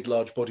to avoid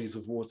large bodies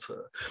of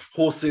water.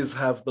 Horses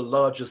have the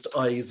largest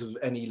eyes of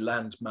any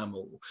land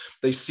mammal.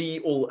 They see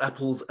all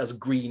apples as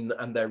green,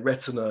 and their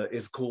retina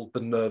is called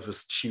the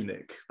nervous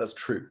tunic. That's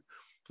true.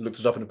 I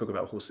looked it up in a book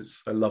about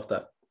horses. I love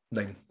that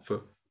name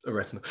for a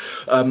retina.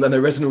 And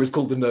their retina is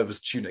called the nervous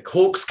tunic.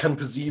 Hawks can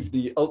perceive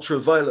the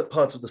ultraviolet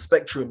part of the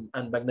spectrum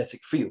and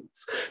magnetic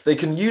fields. They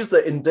can use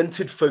their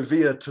indented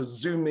fovea to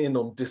zoom in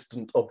on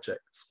distant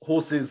objects.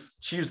 Horses,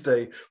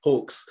 Tuesday,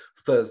 hawks,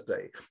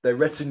 Thursday. Their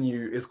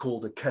retinue is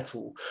called a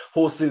kettle.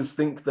 Horses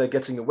think they're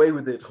getting away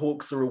with it.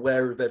 Hawks are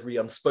aware of every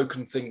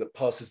unspoken thing that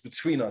passes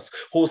between us.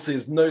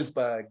 Horses, nose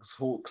bags.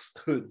 Hawks,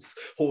 hoods.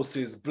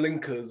 Horses,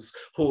 blinkers.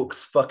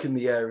 Hawks, fuck in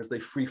the air as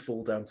they free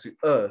fall down to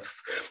earth.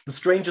 The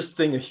strangest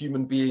thing a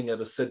human being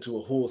ever said to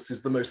a horse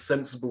is the most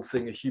sensible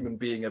thing a human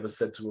being ever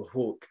said to a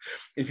hawk.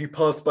 If you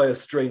pass by a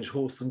strange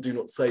horse and do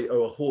not say,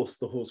 oh, a horse,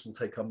 the horse will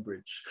take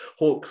umbrage.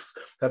 Hawks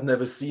have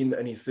never seen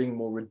anything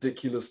more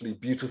ridiculously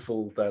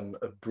beautiful than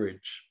a bridge.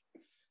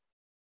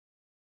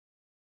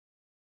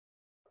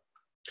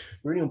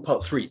 We're only on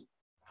part 3.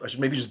 I should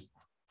maybe just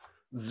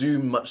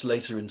zoom much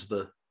later into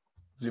the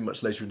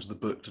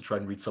book to try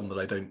and read some that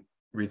I don't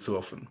read so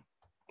often.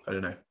 I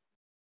don't know.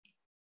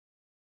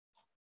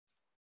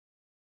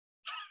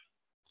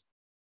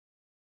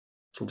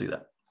 So I'll do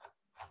that.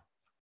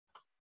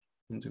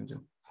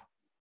 Zoom.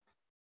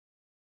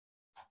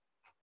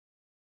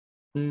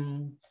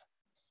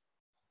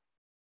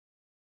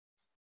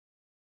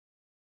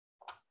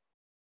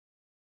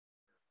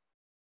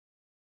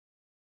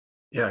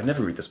 Yeah, I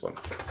never read this one.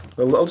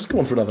 Well, I'll just go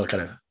on for another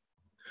kind of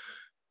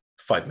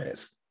 5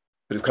 minutes.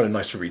 But it's kind of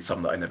nice to read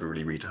some that I never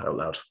really read out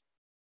loud.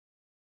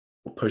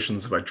 What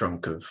potions have I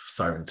drunk of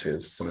siren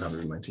tears? Sonnet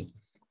 119.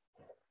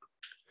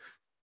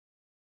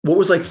 What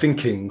was I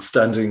thinking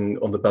standing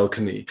on the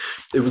balcony?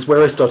 It was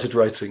where I started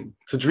writing.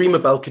 To dream a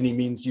balcony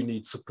means you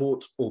need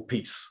support or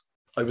peace.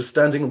 I was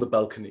standing on the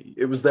balcony.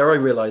 It was there I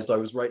realized I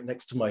was right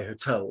next to my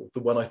hotel, the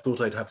one I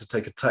thought I'd have to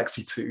take a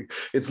taxi to,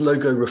 its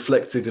logo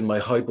reflected in my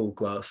highball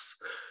glass.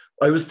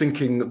 I was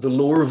thinking the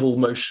law of all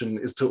motion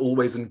is to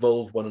always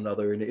involve one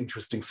another in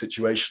interesting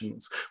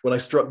situations. When I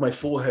struck my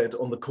forehead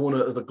on the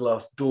corner of a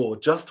glass door,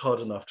 just hard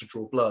enough to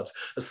draw blood,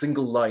 a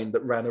single line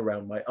that ran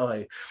around my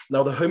eye.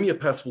 Now the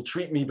homeopath will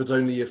treat me, but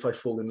only if I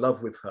fall in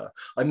love with her.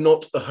 I'm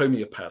not a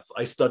homeopath.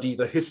 I study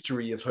the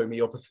history of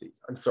homeopathy.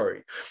 I'm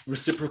sorry.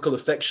 Reciprocal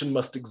affection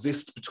must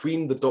exist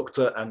between the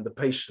doctor and the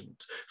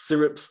patient.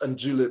 Syrups and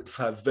juleps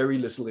have very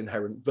little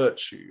inherent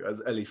virtue,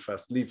 as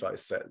Eliphas Levi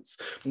says.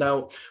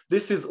 Now,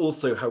 this is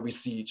also how we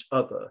see each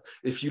other.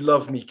 If you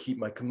love me, keep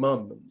my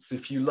commandments.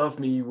 If you love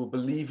me, you will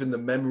believe in the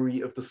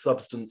memory of the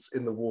substance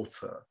in the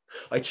water.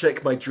 I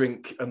check my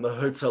drink and the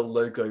hotel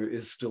logo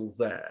is still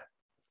there.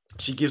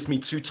 She gives me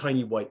 2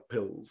 tiny white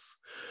pills.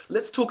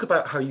 Let's talk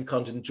about how you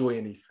can't enjoy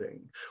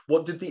anything.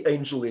 What did the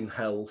angel in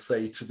hell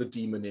say to the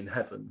demon in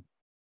heaven?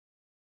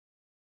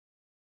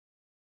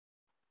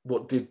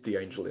 What did the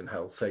angel in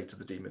hell say to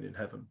the demon in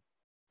heaven?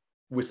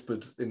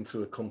 whispered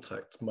into a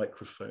contact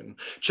microphone.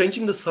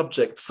 Changing the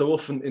subject so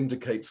often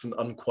indicates an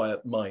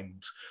unquiet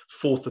mind.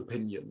 Fourth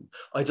opinion.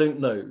 I don't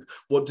know.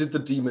 What did the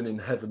demon in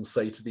heaven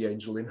say to the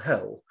angel in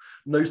hell?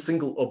 No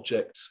single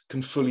object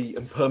can fully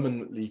and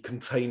permanently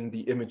contain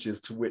the images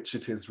to which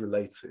it is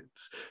related.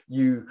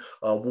 You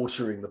are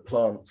watering the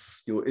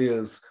plants, your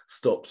ears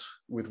stopped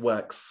with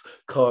wax.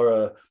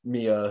 Cara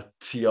mia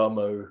ti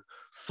amo,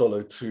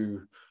 solo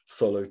tu,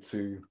 solo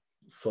tu,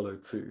 solo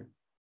tu.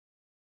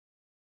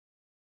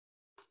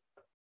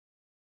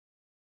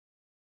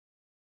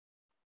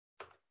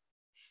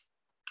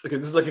 Okay,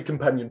 this is like a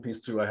companion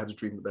piece to I Had a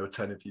Dream That There Were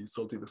 10 of You,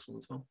 so I'll do this one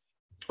as well.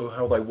 Oh,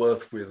 how thy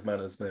worth with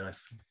manners may I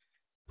see.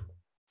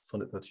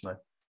 Sonnet 39.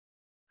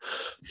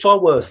 Far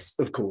worse,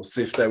 of course,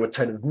 if there were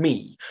 10 of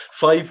me.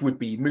 5 would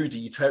be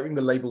moody, tearing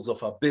the labels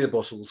off our beer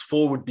bottles.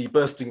 4 would be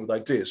bursting with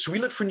ideas. Should we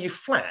look for a new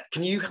flat?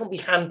 Can you help me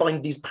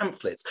hand-bind these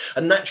pamphlets?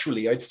 And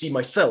naturally, I'd see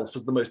myself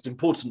as the most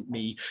important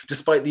me,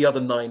 despite the other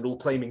 9 all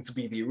claiming to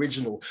be the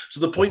original, to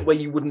the point where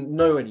you wouldn't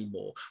know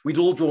anymore. We'd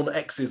all drawn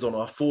X's on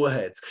our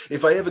foreheads.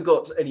 If I ever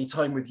got any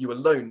time with you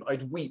alone,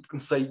 I'd weep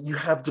and say, you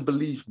have to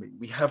believe me.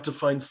 We have to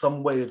find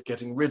some way of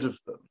getting rid of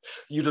them.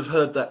 You'd have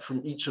heard that from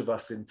each of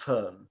us in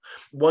turn.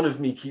 One of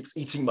me keeps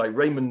eating my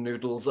ramen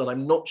noodles, and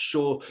I'm not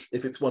sure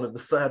if it's one of the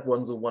sad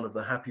ones or one of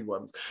the happy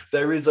ones.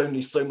 There is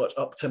only so much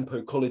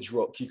up-tempo college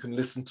rock you can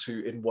listen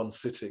to in one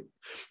sitting.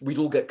 We'd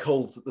all get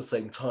colds at the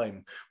same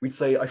time. We'd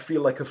say, I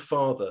feel like a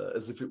father,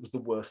 as if it was the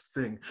worst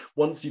thing.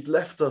 Once you'd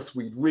left us,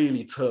 we'd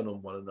really turn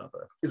on one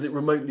another. Is it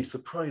remotely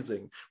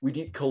surprising? We'd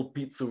eat cold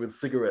pizza with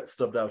cigarettes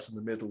stubbed out in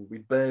the middle.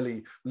 We'd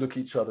barely look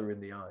each other in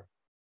the eye.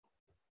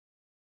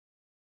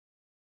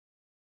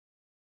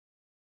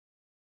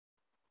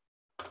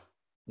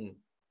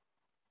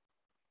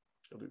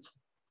 I'll do this one.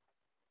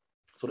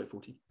 Sonnet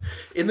 40.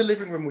 In the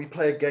living room, we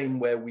play a game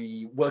where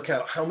we work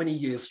out how many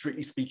years,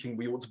 strictly speaking,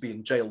 we ought to be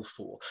in jail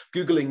for,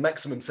 Googling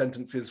maximum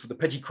sentences for the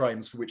petty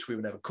crimes for which we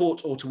were never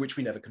caught or to which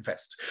we never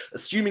confessed,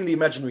 assuming the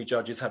imaginary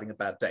judge is having a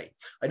bad day.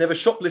 I never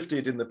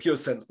shoplifted in the pure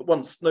sense, but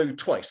once, no,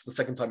 twice. The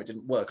second time it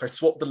didn't work. I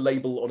swapped the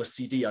label on a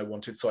CD I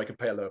wanted so I could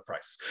pay a lower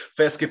price.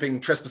 Fare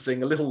skipping,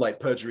 trespassing, a little like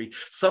perjury.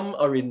 Some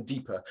are in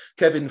deeper.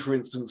 Kevin, for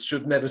instance,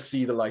 should never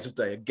see the light of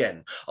day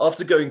again.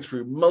 After going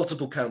through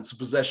multiple counts of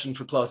possession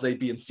for Class A,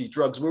 B, and C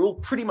drugs, we're all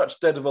pretty much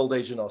dead of old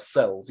age in our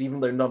cells,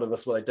 even though none of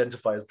us will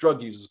identify as drug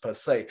users per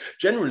se.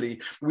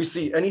 Generally, we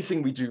see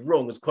anything we do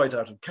wrong as quite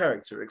out of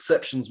character,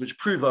 exceptions which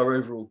prove our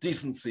overall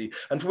decency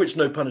and for which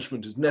no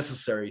punishment is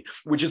necessary,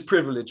 which is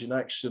privilege in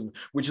action,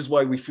 which is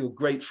why we feel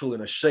grateful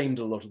and ashamed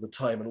a lot of the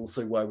time, and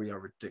also why we are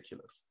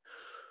ridiculous.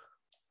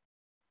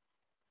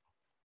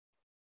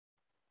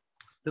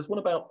 There's one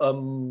about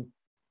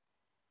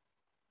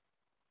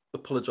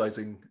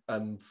apologizing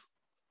and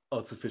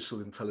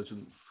artificial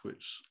intelligence,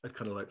 which I'd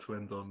kind of like to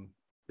end on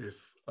if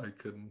I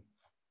can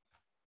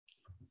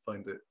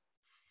find it.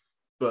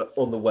 But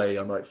on the way,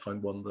 I might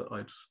find one that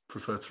I'd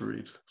prefer to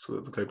read. So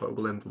that's okay, but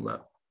we'll end on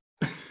that.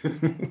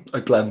 I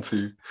plan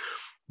to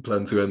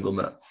end on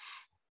that.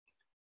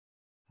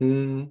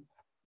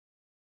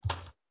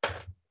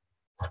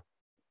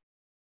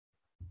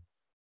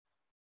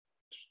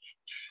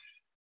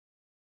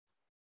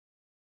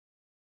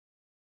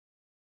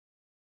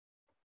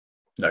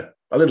 No,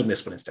 I'll end on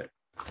this one instead.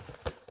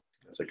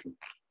 So I can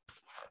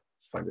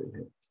find it in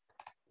here.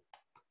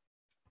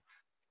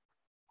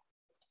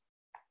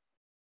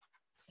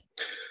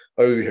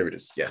 Oh, here it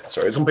is. Yeah,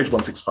 sorry, it's on page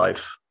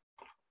 165.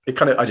 It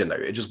kind of, I don't know,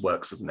 it just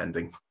works as an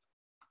ending.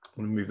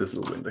 I'm gonna move this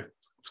little window.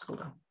 Let's scroll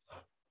down.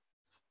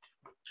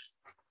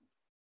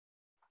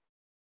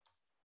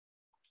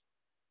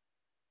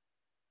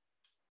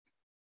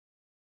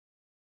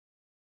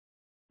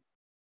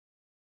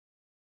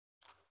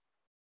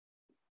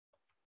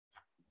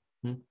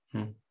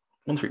 Mm-hmm.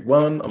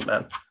 131, oh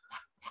man.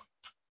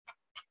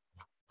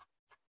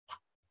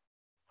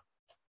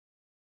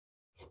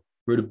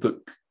 Wrote a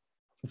book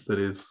that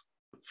is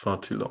far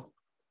too long.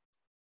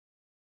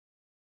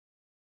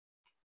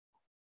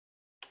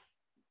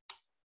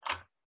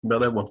 About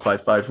there,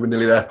 155, we're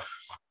nearly there.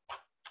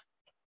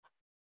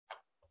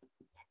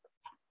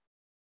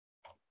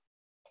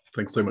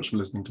 Thanks so much for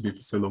listening to me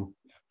for so long.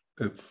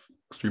 It's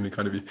extremely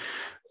kind of you.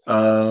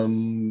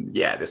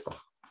 Yeah, this one.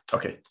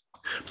 Okay.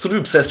 I'm sort of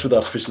obsessed with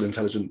artificial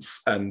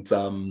intelligence and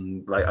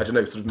like, I don't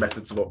know, sort of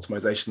methods of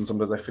optimization.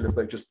 Sometimes I feel as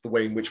though just the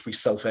way in which we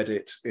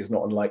self-edit is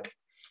not unlike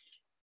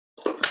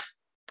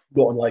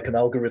an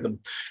algorithm,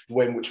 the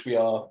way in which we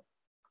are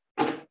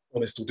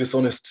honest or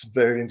dishonest to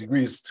varying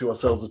degrees to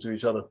ourselves or to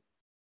each other.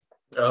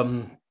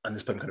 And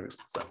this poem kind of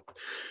explains that.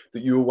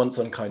 That you were once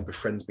unkind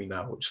befriends me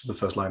now, which is the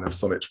first line of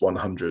Sonnet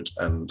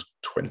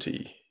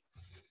 120.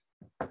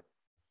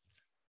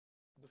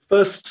 The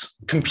first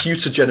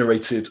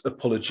computer-generated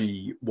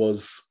apology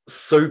was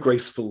so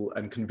graceful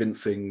and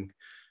convincing,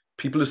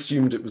 people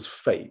assumed it was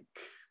fake,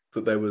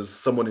 that there was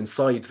someone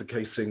inside the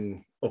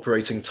casing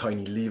operating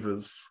tiny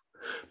levers.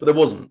 But there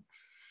wasn't.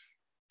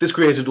 This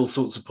created all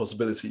sorts of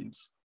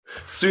possibilities.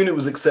 Soon it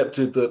was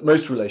accepted that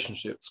most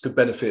relationships could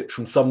benefit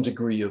from some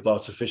degree of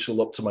artificial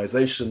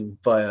optimization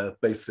via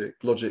basic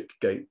logic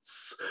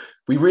gates.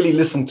 We really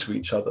listened to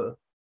each other.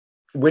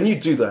 When you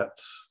do that,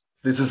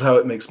 this is how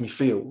it makes me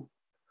feel.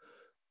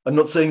 I'm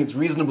not saying it's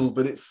reasonable,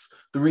 but it's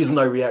the reason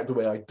I react the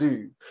way I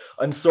do.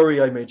 I'm sorry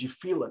I made you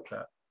feel like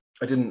that.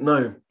 I didn't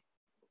know.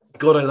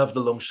 God, I love the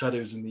long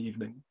shadows in the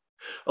evening.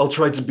 I'll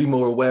try to be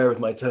more aware of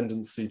my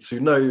tendency to,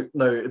 no,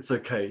 it's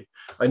okay.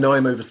 I know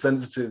I'm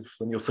oversensitive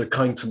when you're so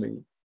kind to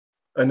me.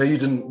 I know you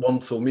didn't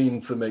want or mean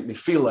to make me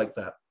feel like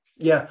that.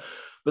 Yeah,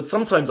 but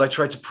sometimes I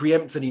try to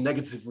preempt any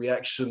negative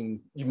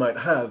reaction you might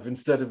have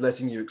instead of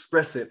letting you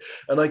express it.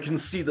 And I can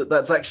see that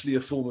that's actually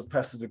a form of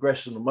passive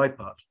aggression on my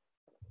part.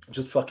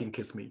 Just fucking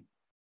kiss me.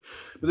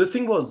 But the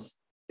thing was,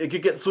 it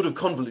could get sort of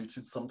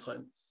convoluted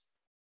sometimes.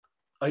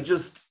 I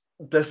just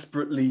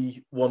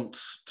desperately want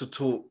to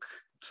talk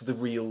to the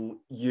real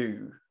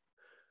you.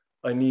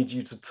 I need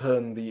you to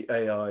turn the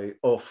AI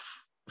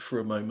off for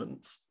a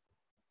moment.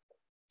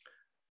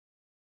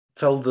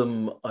 Tell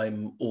them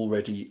I'm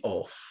already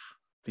off,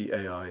 the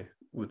AI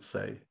would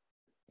say.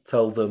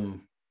 Tell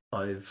them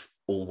I've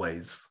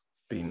always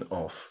been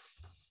off.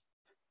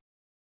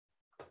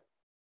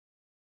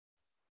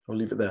 I'll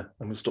leave it there.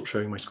 I'm going to stop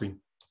showing my screen.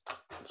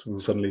 So we'll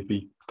suddenly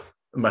be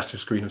a massive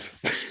screen of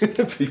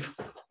people.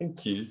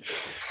 Thank you.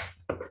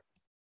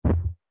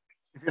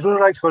 If you'd all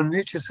like to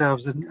unmute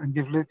yourselves and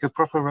give Luke a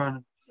proper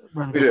round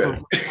of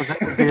applause, that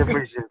would be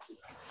appreciated.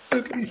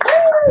 Okay.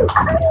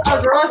 That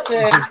was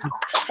awesome.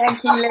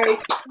 Thank you,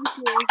 Luke. Thank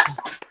you.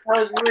 That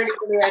was really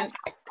brilliant.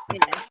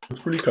 Yeah.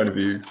 It's really kind of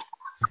you.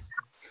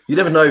 You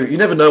never know. You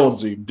never know on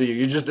Zoom, do you?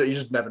 You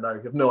just never know.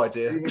 You have no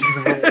idea.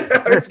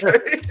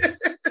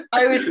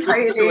 I was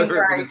totally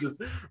right.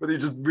 Whether you're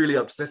just really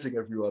upsetting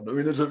everyone. I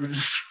mean, it's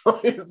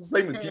the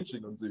same with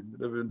teaching on Zoom.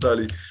 Never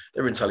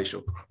entirely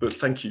sure. But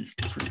thank you.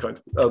 It's really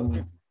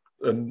kind.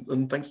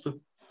 And thanks for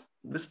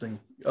listening.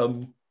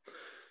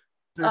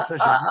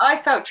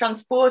 I felt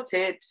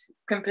transported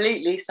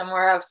completely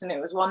somewhere else, and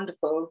it was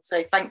wonderful.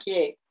 So thank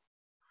you.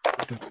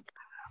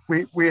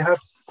 We have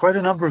quite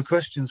a number of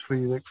questions for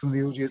you, Luke, from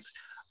the audience,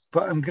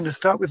 but I'm going to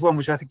start with one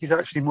which I think is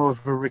actually more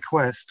of a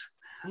request.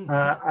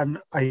 And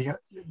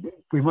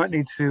we might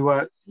need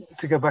to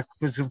go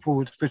backwards and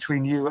forwards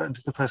between you and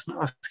the person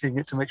asking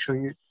it to make sure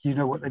you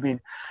know what they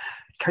mean.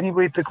 Can you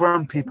read the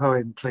Grumpy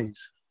poem,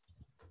 please?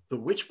 The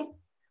which one?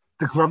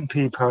 The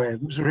Grumpy poem.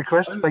 It was a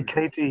request by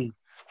KD.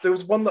 There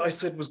was one that I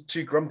said was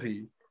too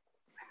grumpy.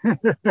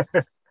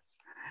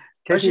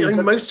 Actually, I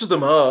think most of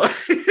them are.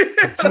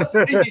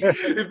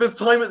 If there's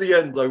time at the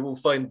end, I will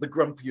find the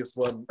grumpiest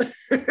one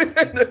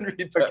and then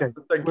read that.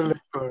 Okay, we'll look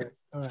for it.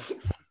 All right.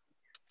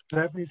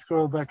 Let me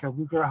scroll back up.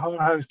 We've got a whole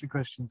host of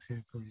questions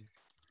here for you.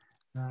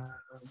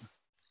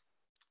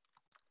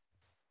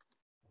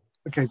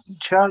 Okay,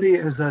 Charlie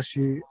has asked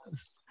you,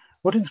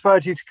 what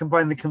inspired you to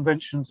combine the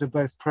conventions of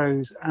both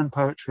prose and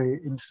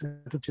poetry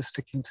instead of just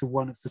sticking to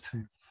one of the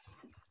two?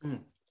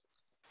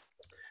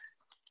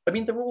 I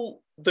mean, they're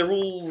all.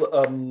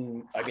 I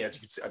mean, as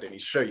you can see, I don't need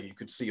to show you. You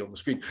could see on the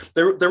screen.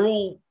 They're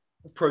all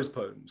prose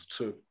poems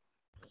to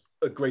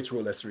a greater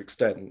or lesser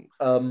extent.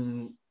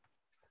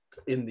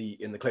 In the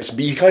collection,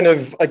 but you kind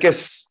of, I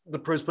guess, the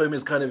prose poem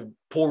is kind of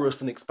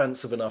porous and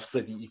expansive enough so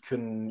that you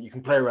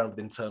can play around with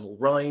internal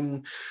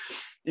rhyme.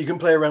 You can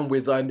play around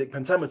with iambic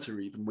pentameter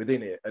even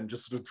within it, and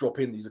just sort of drop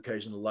in these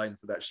occasional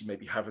lines that actually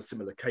maybe have a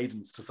similar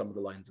cadence to some of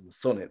the lines in the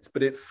sonnets.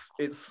 But it's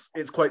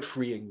quite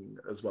freeing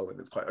as well, and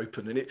it's quite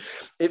open. And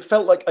it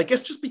felt like, I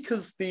guess, just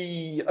because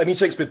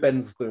Shakespeare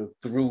bends the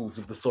rules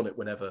of the sonnet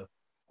whenever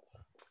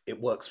it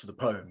works for the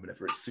poem,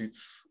 whenever it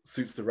suits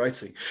the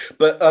writing.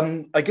 But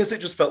I guess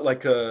it just felt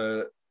like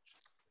a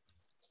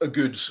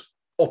good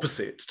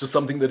opposite to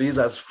something that is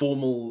as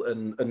formal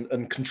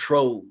and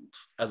controlled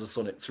as a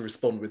sonnet, to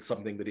respond with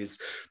something that is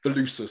the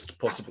loosest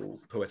possible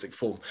poetic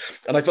form.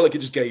 And I felt like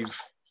it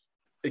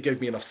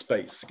gave me enough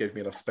space. It gave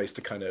me enough space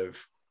to kind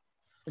of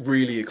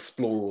really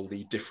explore all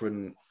the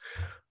different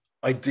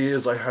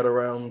ideas I had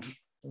around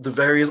the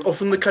various,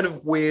 often the kind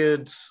of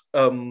weird,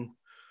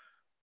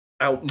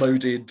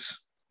 outmoded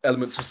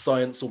elements of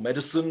science or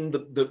medicine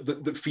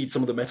that feed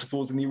some of the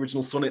metaphors in the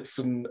original sonnets,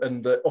 and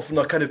that often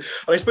are kind of,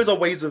 and I suppose our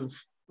ways of,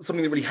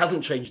 something that really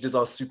hasn't changed is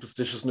our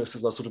superstitiousness,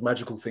 is our sort of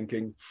magical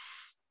thinking.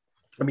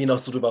 I mean, our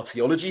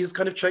theology has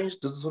kind of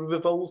changed, does sort of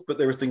evolve, but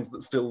there are things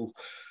that still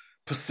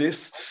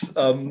persist.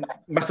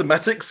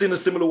 Mathematics in a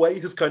similar way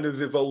has kind of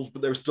evolved,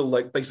 but there are still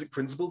like basic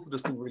principles that are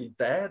still really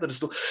there, that are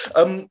still,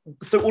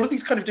 so all of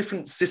these kind of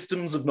different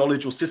systems of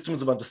knowledge or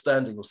systems of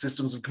understanding or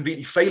systems of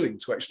completely failing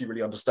to actually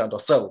really understand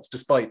ourselves,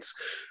 despite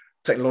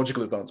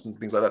technological advancements and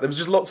things like that. There was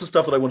just lots of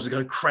stuff that I wanted to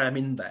kind of cram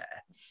in there.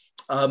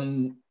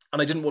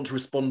 And I didn't want to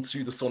respond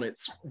to the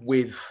sonnets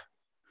with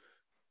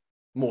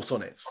more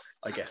sonnets,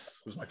 I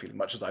guess, was my feeling,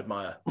 much as I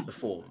admire the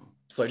form.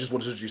 So I just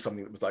wanted to do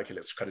something that was like, okay,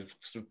 let's kind of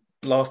sort of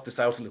blast this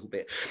out a little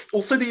bit.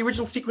 Also, the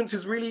original sequence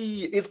is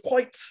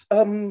quite,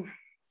 God,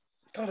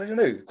 I don't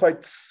know,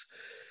 quite,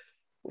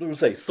 what do I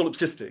say,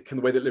 solipsistic in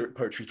the way that lyric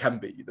poetry can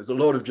be. There's a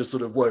lot of just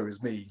sort of woe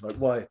is me, like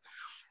why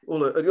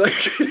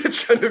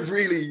it's kind of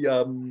really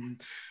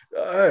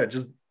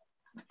just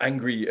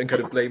angry and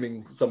kind of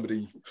blaming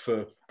somebody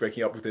for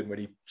breaking up with him when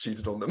he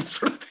cheated on them,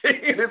 sort of thing.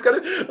 And it's kind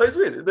of it's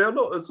weird. They are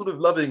not as sort of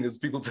loving as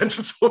people tend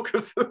to talk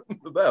of them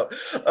about.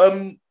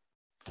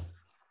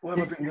 Why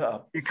am I bringing that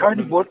up? You kind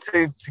of want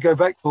to go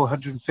back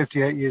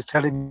 458 years,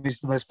 tell him he's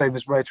the most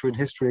famous writer in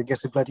history, and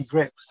get a bloody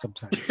grip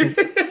sometimes.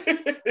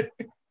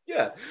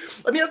 Yeah,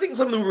 I mean, I think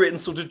some of them were written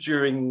sort of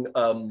during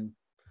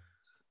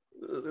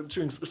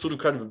sort of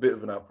kind of a bit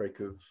of an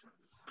outbreak of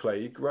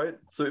plague, right?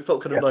 So it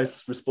felt kind of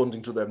nice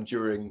responding to them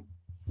during.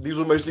 These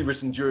were mostly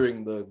written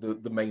during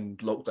the main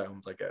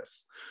lockdowns, I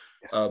guess,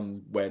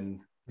 when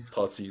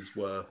parties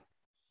were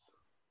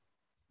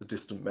a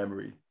distant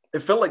memory.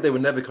 It felt like they were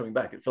never coming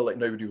back. It felt like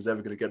nobody was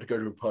ever going to get to go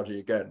to a party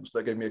again. So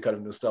that gave me a kind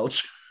of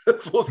nostalgia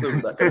for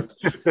them. That kind of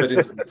fed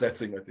into the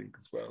setting, I think,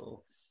 as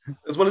well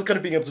as kind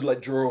of being able to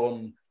like draw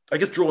on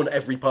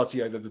every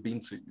party I've ever been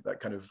to. That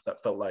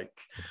felt like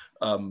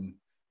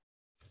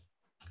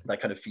that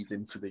kind of feeds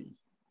into the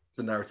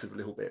narrative a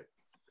little bit.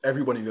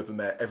 Everyone you've ever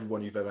met,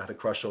 everyone you've ever had a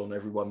crush on,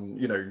 everyone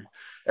you've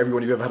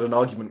ever had an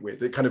argument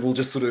with, it kind of all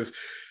just sort of,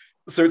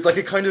 so it's like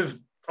a kind of,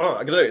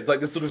 I don't know, it's like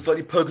this sort of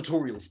slightly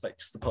purgatorial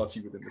space, the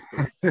party within this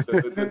book.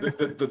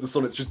 The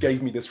sonnets just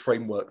gave me this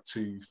framework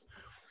to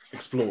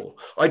explore.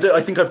 I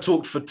think I've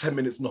talked for 10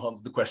 minutes and not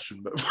answered the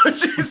question, but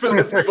let's move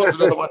on to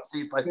another one,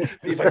 see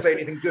if I say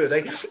anything good,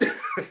 eh?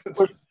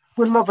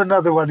 We'll lob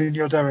another one in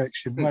your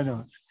direction, why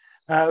not?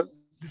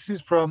 This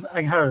is from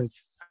Angharad.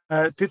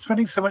 Did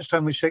spending so much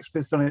time with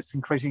Shakespeare's sonnets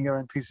and creating your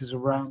own pieces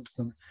around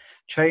them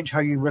change how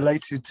you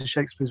related to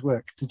Shakespeare's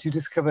work? Did you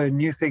discover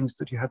new things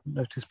that you hadn't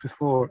noticed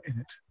before in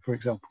it, for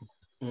example?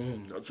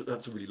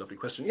 That's a really lovely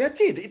question. Yeah,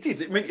 it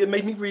did. It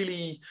made me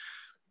really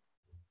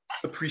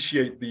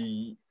appreciate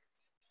the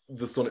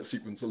sonnet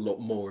sequence a lot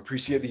more,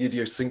 appreciate the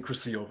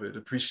idiosyncrasy of it,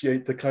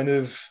 appreciate the kind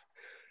of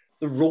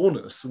the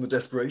rawness and the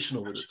desperation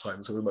of it at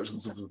times, so much than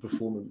sort of the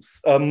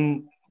performance.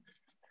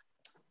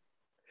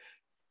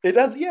 It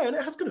has, yeah, and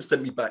it has kind of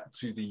sent me back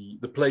to the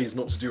plays,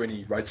 not to do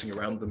any writing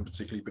around them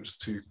particularly, but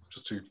just to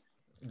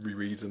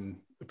reread and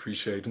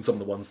appreciate. And some of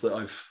the ones that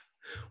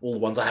all the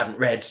ones I haven't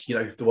read,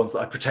 the ones that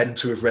I pretend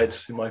to have read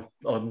in my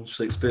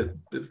Shakespeare,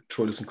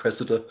 Troilus and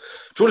Cressida.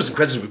 Troilus and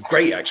Cressida were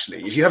great,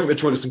 actually. If you haven't read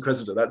Troilus and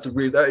Cressida, that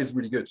is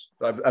really good.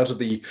 Out of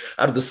the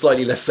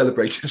slightly less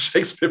celebrated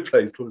Shakespeare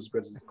plays, Troilus and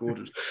Cressida is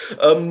gorgeous.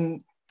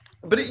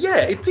 But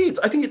it did.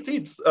 I think it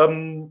did.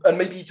 And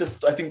maybe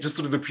just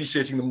sort of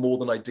appreciating them more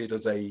than I did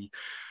as a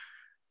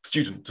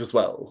student as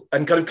well.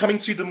 And kind of coming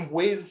to them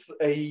with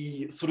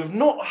a sort of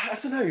not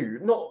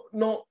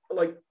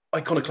like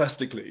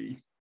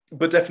iconoclastically,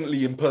 but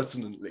definitely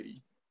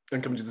impertinently.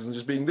 And coming to this and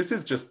just being, this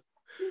is just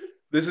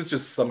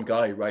some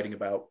guy writing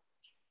about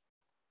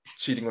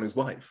cheating on his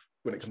wife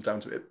when it comes down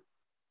to it.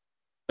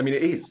 I mean,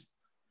 it is.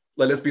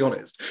 Like, let's be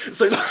honest.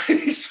 So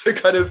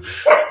kind of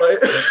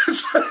like,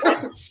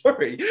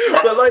 sorry,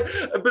 but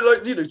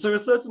so a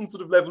certain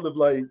sort of level of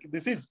like,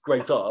 this is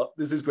great art,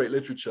 this is great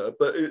literature,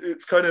 but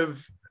it's kind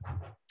of,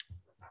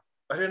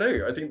 I don't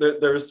know. I think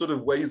that there are sort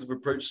of ways of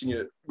approaching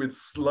it with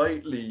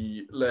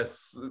slightly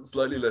less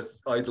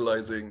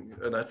idolizing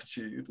an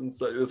attitude, and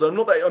so I'm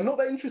not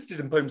that interested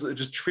in poems that are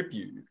just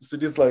tributes.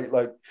 It is like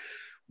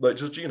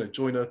just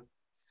join a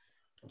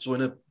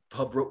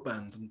pub rock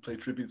band and play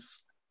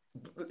tributes.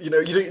 You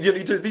don't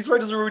need to, these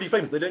writers are already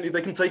famous. They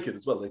can take it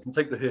as well. They can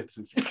take the hit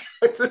of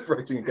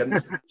writing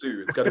against them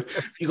too. It's kind of,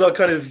 these are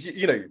kind of,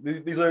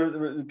 these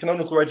are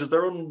canonical writers.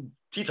 They're on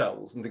tea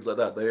towels and things like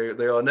that.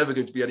 They are never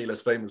going to be any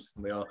less famous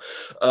than they are.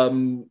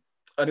 And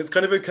it's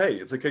kind of okay.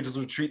 It's okay to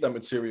sort of treat that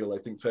material, I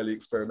think, fairly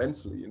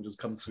experimentally and just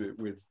come to it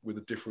with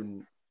a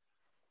different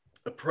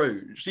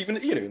approach. Even,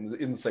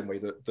 in the same way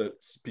that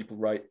people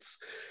write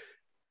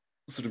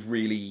sort of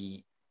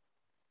really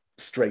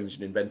strange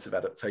and inventive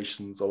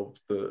adaptations of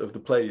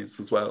the plays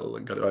as well,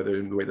 and kind of either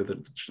in the way that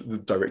the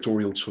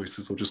directorial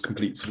choices or just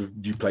complete sort of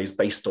new plays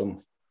based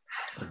on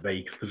a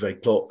vague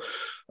plot.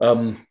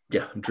 I'm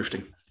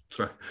drifting.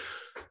 Sorry.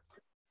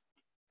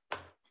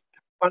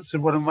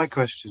 Answered one of my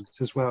questions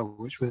as well,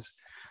 which was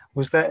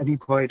there any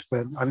point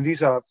when, I mean,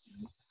 these are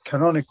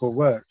canonical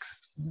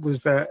works,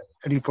 was there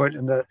any point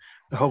in the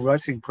whole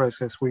writing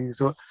process where you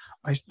thought,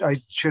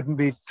 I shouldn't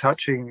be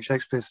touching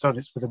Shakespeare's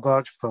sonnets with a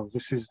barge pole.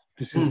 This is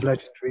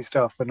legendary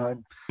stuff, and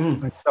I'm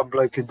some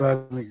bloke in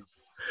Birmingham.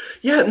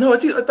 Yeah, no, I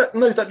think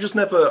that just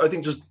never. I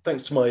think just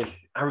thanks to my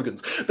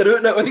arrogance. But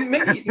no, I think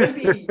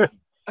maybe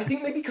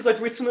because I'd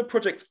written a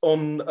project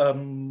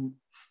on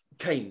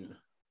Cain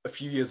a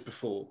few years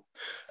before,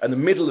 and the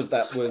middle of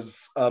that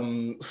was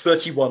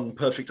 31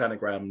 perfect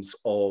anagrams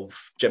of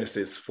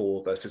Genesis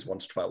 4 verses 1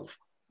 to 12,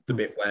 the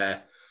bit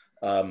where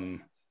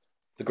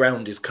the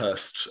ground is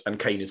cursed and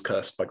Cain is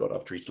cursed by God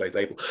after he slays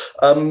Abel.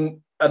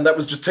 And that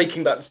was just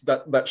taking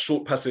that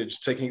short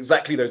passage, taking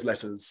exactly those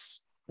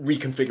letters,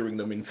 reconfiguring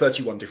them in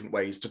 31 different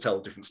ways to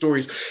tell different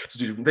stories, to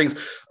do different things,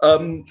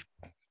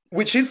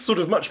 which is sort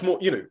of much more,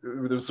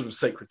 with a sort of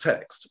sacred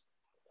text.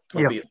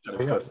 albeit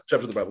kind of first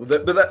chapter of the Bible.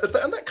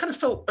 And that kind of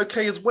felt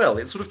okay as well.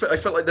 It sort of, I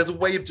felt like there's a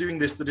way of doing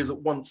this that is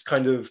at once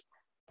kind of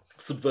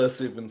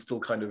subversive and still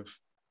kind of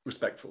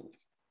respectful.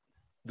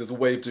 There's a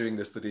way of doing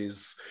this that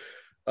is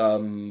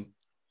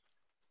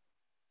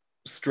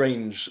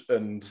strange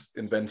and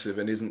inventive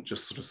and isn't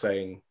just sort of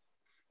saying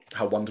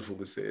how wonderful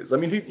this is. I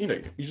mean, you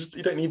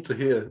don't need to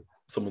hear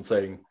someone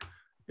saying,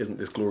 isn't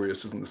this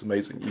glorious? Isn't this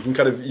amazing? I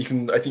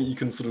think you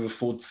can sort of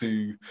afford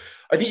to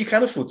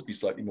be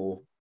slightly more.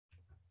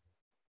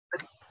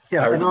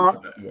 Yeah, and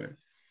art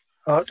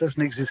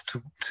doesn't exist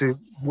to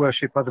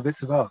worship other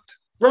bits of art.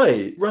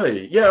 Right.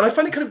 Yeah, and I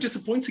find it kind of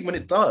disappointing when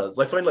it does.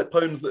 I find like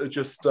poems that are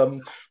just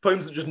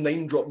poems that just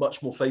name drop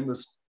much more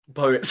famous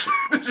poets.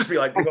 Just be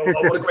like, oh,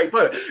 what a great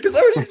poet. Because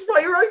just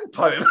write your own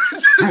poem.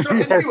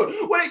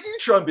 Why don't you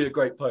try and be a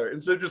great poet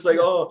instead of just saying,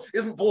 oh,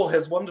 isn't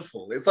Borges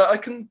wonderful? It's like I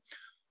can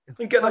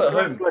get that at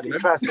home.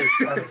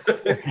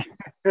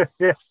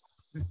 Yes.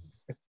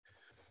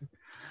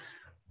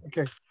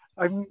 Okay.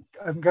 I'm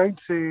going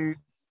to.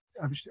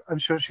 I'm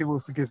sure she will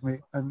forgive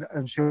me,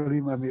 and she'll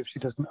email me if she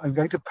doesn't. I'm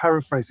going to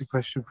paraphrase a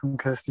question from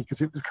Kirsty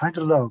because it was kind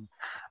of long.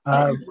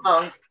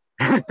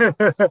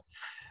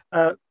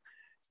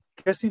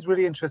 Kirsty's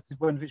really interested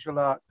when visual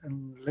art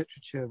and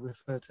literature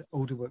refer to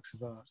older works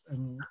of art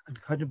and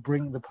kind of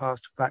bring the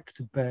past back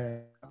to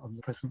bear on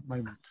the present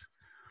moment.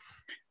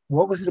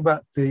 What was it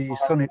about the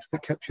sonnets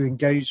that kept you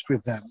engaged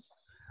with them?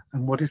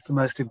 And what is the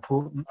most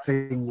important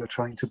thing you're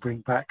trying to bring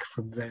back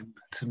from then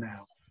to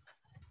now?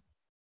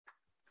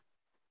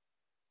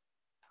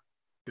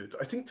 Good.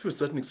 I think to a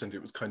certain extent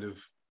it was kind of,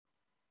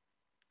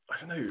 I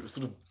don't know, it was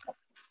sort of,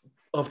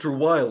 after a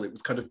while it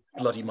was kind of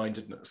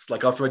bloody-mindedness.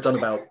 Like after I'd done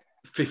about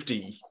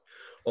 50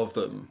 of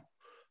them,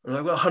 and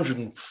I've got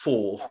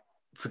 104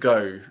 to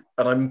go,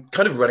 and I'm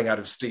kind of running out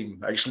of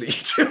steam, actually,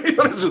 to be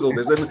honest with all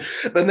this. And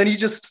then you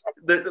just,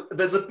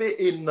 there's a bit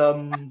in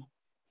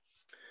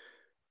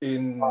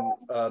Eugene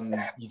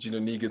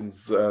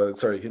Onegин's,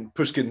 in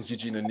Pushkin's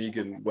Eugene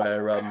Onegin,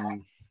 where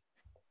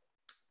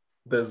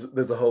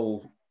there's a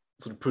whole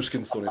sort of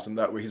Pushkin sonnet in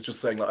that where he's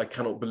just saying, like, I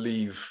cannot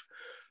believe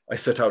I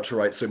set out to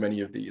write so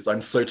many of these.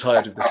 I'm so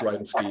tired of this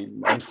rhyme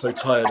scheme. I'm so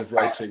tired of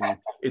writing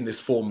in this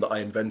form that I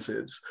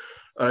invented.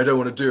 And I don't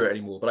want to do it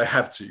anymore, but I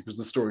have to because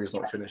the story is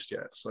not finished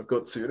yet. So I've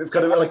got to. And it's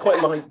kind of, and I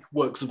quite like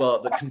works of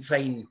art that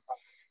contain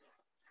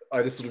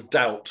either sort of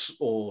doubt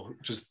or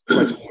just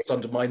try to almost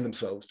undermine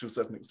themselves to a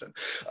certain extent.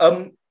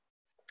 I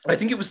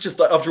think it was just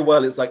like after a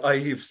while, it's like I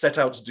have set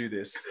out to do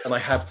this and I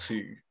have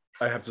to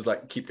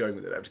like keep going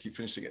with it. I have to keep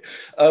finishing it.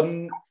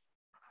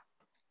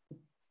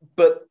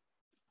 But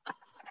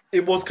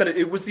it was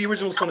the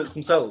original sonnets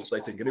themselves, I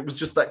think. And it was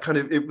just that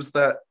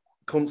that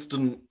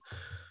constant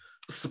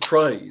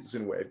surprise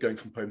in a way of going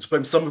from poem to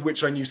poem, some of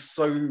which I knew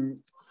so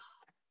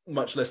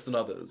much less than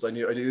others. I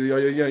knew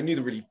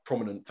the really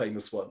prominent,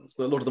 famous ones,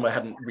 but a lot of them I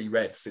hadn't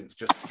reread since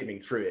just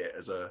skimming through it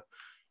as a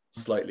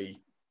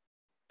slightly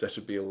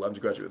dishabille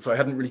undergraduate. So I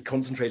hadn't really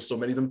concentrated on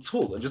many of them at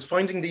all. And just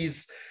finding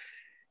these,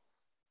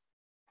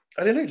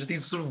 I don't know, just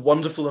these sort of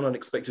wonderful and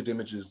unexpected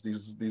images,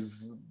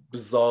 these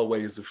bizarre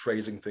ways of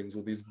phrasing things,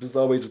 or these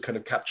bizarre ways of kind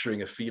of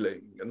capturing a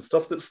feeling, and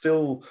stuff that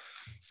still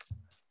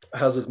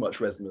has as much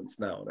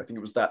resonance now. And I think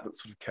it was that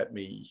sort of kept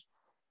me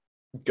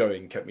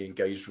going, kept me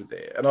engaged with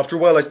it. And after a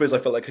while, I suppose I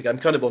felt like, okay, I'm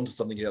kind of onto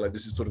something here. Like,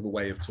 this is sort of a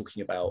way of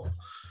talking about,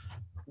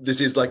 this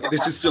is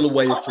still a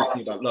way of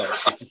talking about love.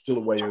 This is still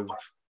a way of,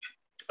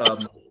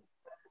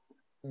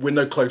 we're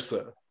no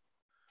closer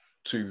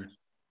to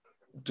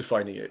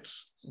defining it,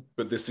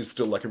 but this is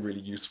still like a really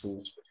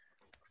useful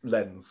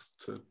lens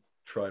to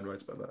try and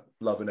write about that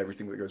love and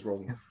everything that goes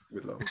wrong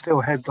with love.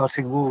 Still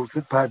headbutting walls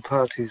at bad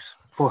parties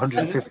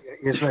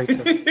 458 years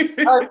later.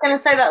 I was going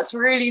to say that's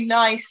really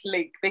nice,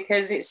 Luke,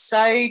 because it's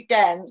so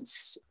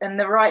dense and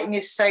the writing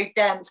is so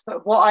dense,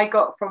 but what I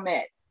got from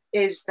it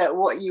is that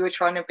what you were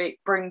trying to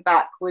bring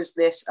back was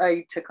this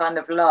ode to kind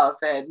of love.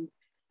 And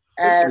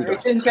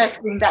it's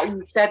interesting that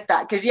you said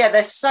that, because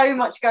there's so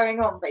much going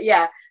on, but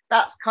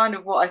that's kind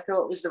of what I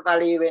thought was the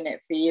value in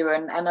it for you,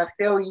 and I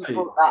feel you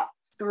brought that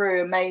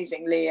through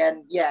amazingly.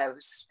 And it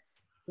was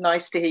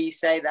nice to hear you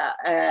say that.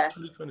 I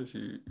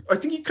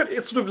think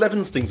it sort of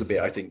leavens things a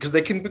bit, I think, because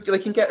they can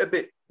get a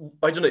bit,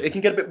 I don't know, it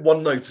can get a bit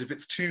one note if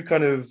it's too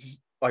kind of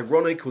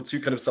ironic or too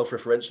kind of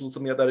self-referential or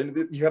something like that.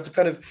 And you have to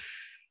kind of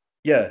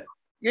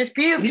it's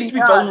beautifully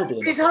done.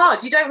 It's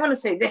hard. You don't want to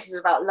say this is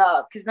about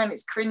love, because then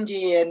it's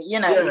cringy, and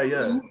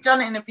you've done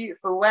it in a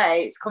beautiful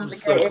way. It's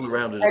complicated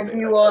and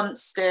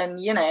nuanced, and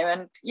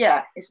and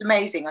it's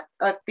amazing.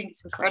 I think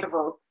it's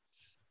incredible.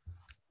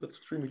 That's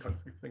extremely kind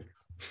of you.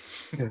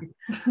 Thank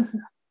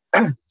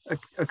you.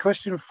 A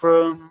question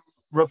from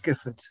Rob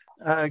Gifford.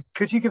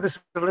 Could you give us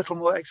a little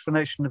more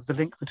explanation of the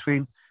link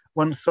between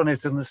one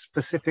sonnet and the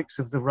specifics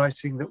of the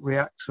writing that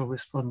reacts or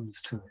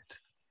responds to it?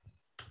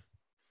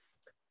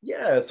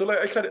 Yeah, so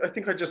like I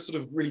think I just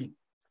sort of really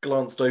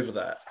glanced over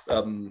that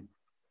in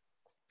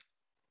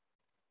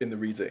the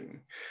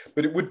reading,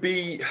 but it would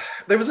be,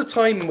 there was a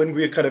time when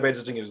we were kind of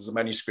editing it as a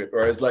manuscript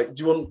where I was like,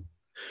 do you want,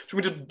 should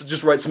we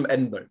just write some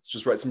endnotes,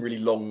 just write some really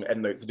long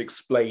endnotes that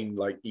explain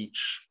like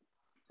each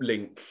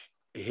link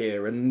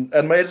here? And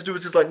my editor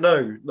was just like,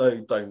 no,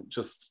 don't.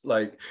 Just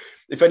like,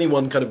 if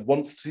anyone kind of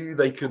wants to,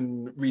 they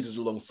can read it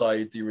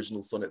alongside the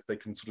original sonnets. They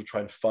can sort of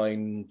try and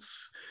find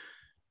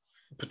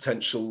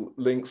potential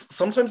links.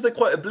 Sometimes they're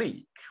quite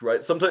oblique,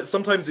 right?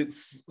 Sometimes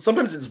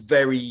it's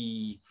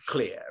very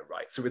clear,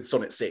 right? So with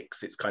Sonnet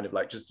 6, it's kind of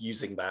like just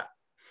using that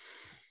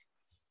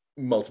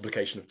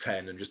multiplication of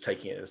 10 and just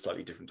taking it in a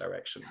slightly different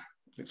direction,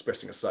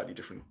 expressing a slightly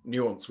different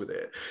nuance with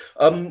it.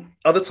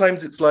 Other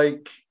times it's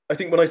like, I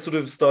think when I sort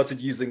of started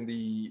using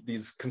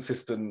these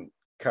consistent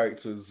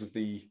characters of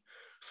the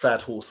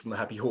sad horse and the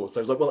happy horse,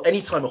 I was like, well,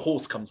 anytime a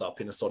horse comes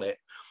up in a sonnet,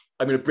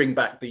 I'm going to bring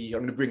back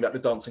the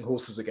dancing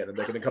horses again, and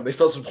they're going to come. They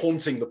start sort of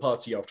haunting the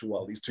party after a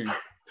while. These two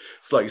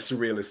slightly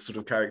surrealist sort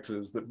of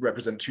characters that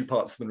represent two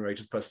parts of the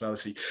narrator's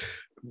personality.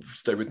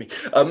 Stay with me.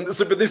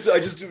 But this,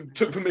 I just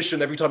took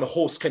permission every time a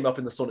horse came up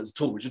in the sonnets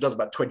at all, which it does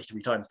about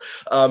 23 times,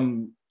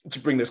 to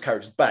bring those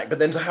characters back. But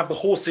then to have the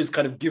horses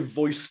kind of give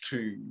voice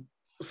to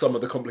some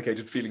of the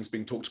complicated feelings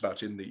being talked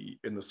about in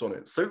the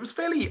sonnets. So it was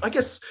fairly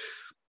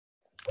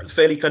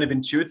kind of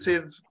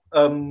intuitive.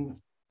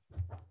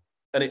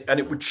 And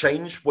it would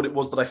change what it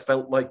was that I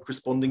felt like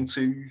responding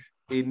to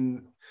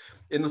in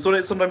the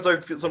sonnet. Sometimes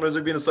I'd be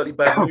in a slightly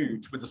bad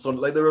mood with the sonnet.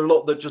 Like there are a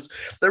lot that just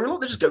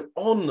go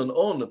on and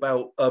on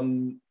about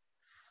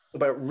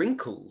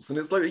wrinkles, and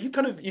it's like, are you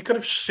kind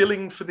of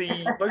shilling for the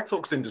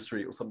Botox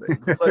industry or something?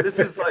 It's like, this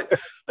is like, I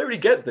don't really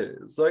get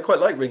this. I quite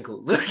like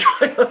wrinkles. I'm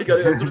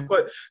sort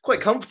of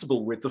quite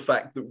comfortable with the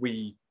fact that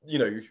we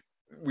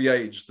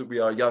age, that we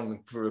are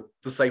young for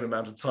the same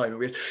amount of time.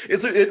 I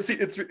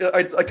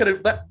kind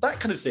of that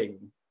kind of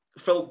thing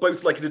felt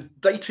both like it had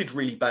dated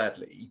really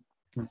badly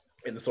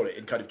in the sonnet,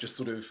 in kind of just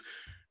sort of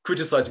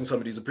criticizing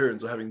somebody's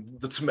appearance or having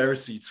the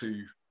temerity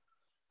to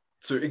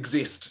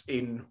exist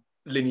in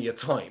linear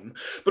time,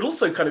 but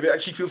also kind of it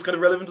actually feels kind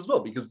of relevant as well,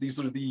 because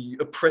the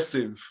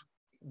oppressive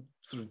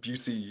sort of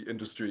beauty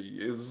industry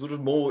is sort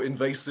of more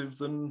invasive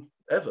than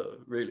ever,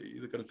 really,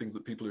 the kind of things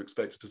that people are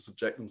expected to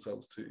subject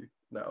themselves to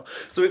now.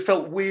 So it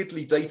felt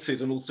weirdly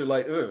dated and also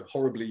like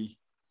horribly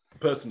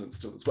pertinent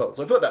still as well.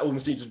 So I felt that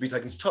almost needed to be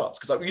taken to task,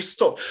 because like we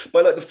stopped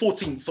by like the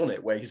 14th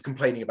sonnet where he's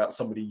complaining about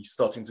somebody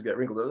starting to get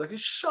wrinkles. I was like,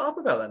 shut up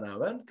about that now,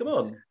 man. Come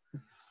on.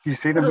 You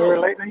seen a mirror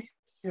lately?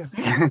 Yeah.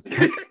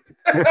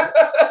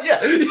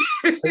 Yeah.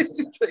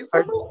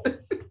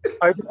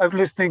 I'm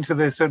listening to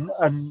this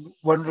and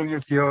wondering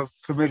if you're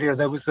familiar.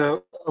 There was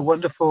a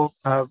wonderful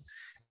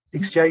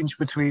exchange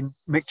between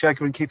Mick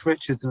Jagger and Keith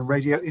Richards in a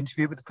radio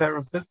interview with the pair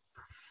of them.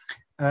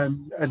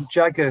 And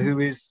Jagger, who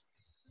is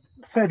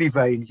a fairly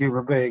vain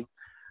human being,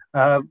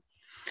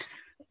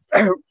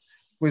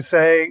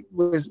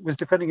 was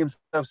defending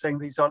himself, saying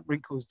these aren't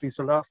wrinkles, these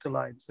are laughter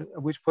lines.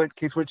 At which point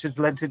Keith Richards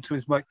leant into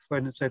his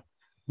microphone and said,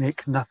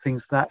 "Mick,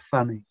 nothing's that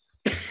funny."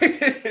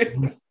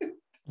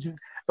 Which is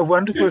a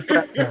wonderful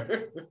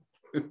slapdown.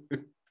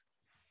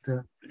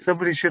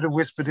 Somebody should have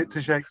whispered it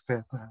to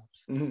Shakespeare,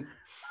 perhaps. Mm-hmm.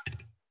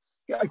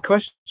 A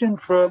question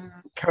from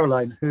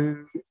Caroline,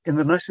 who, in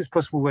the nicest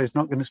possible way, is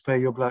not going to spare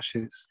your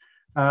blushes.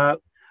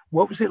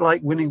 What was it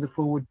like winning the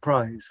Forward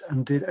Prize,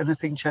 and did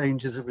anything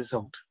change as a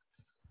result?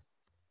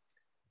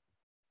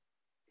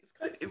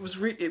 It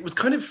was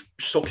kind of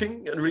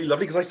shocking and really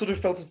lovely, because I sort of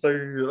felt as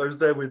though I was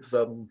there with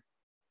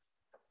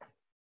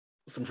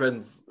some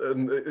friends,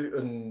 and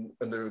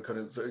they were kind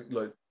of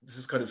like,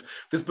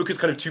 this book is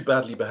kind of too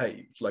badly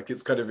behaved. Like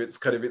it's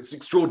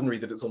extraordinary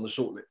that it's on the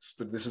shortlist,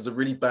 but this is a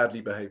really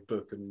badly behaved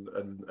book, and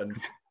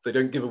they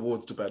don't give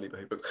awards to badly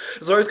behaved books.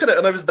 So I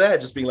was there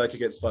just being like,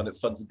 okay, it's fun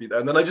to be there.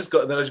 And then I just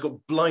got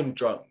blind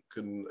drunk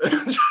and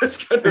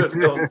just kind of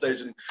got on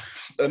stage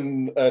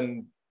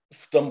and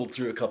stumbled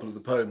through a couple of the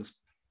poems.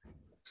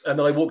 And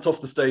then I walked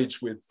off the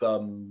stage with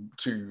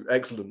two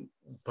excellent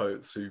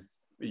poets who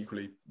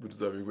equally were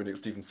deserving winning,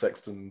 Stephen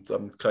Sexton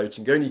and Claire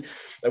Cingoni,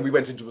 and we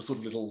went into a sort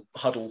of little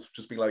huddle,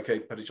 just being like, "Hey,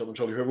 pat each other on the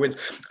shoulder, whoever wins."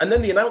 And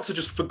then the announcer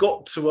just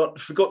forgot to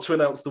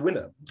announce the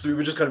winner, so we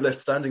were just kind of left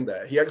standing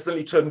there. He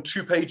accidentally turned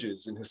 2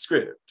 pages in his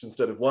script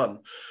instead of 1,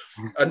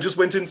 and just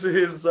went into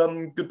his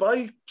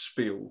goodbye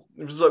spiel.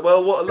 It was like,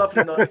 well, what a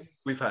lovely night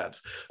we've had.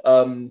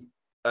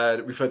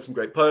 We've heard some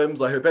great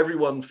poems. I hope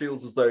everyone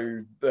feels as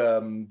though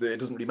it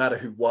doesn't really matter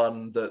who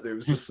won, that there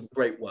was just some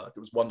great work. It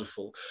was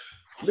wonderful.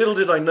 Little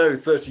did I know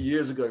 30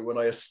 years ago, when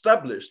I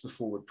established the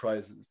Forward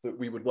Prizes, that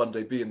we would one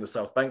day be in the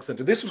South Bank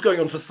Centre. This was going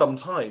on for some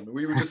time.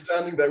 We were just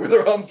standing there with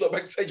our arms locked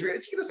backstage.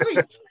 Is he going to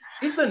say,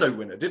 is there no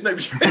winner? Did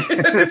nobody?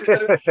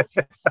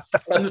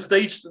 And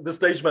the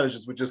stage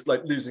managers were just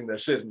like losing their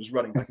shit and just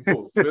running back and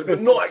forth,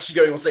 but not actually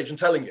going on stage and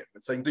telling him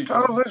and saying, "Dude,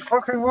 this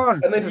fucking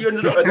one." And then he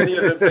ended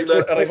up saying,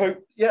 "And I hope,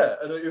 yeah."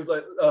 And it was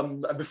like,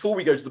 and before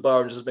we go to the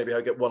bar and just maybe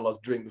I'll get one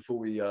last drink before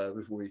we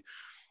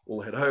all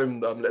head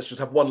home, let's just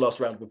have one last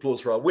round of applause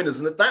for our winners.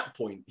 And at that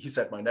point, he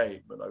said my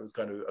name, and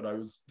I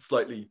was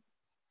slightly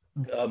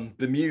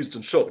bemused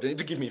and shocked. It had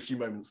to give me a few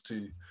moments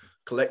to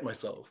collect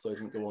myself, so I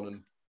didn't go on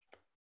and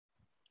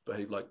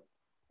behave like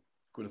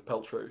Gwyneth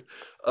Paltrow.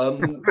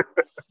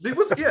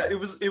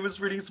 It was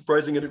really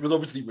surprising, and it was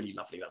obviously really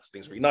lovely. That's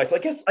things really nice. I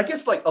guess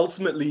like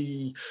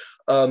ultimately,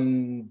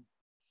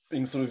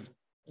 being sort of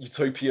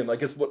utopian. I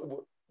guess what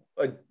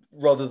I,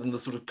 rather than the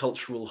sort of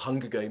cultural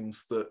Hunger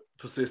Games that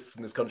persists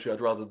in this country,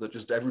 I'd rather that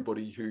just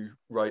everybody who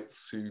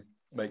writes, who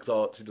makes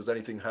art, who does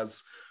anything,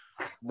 has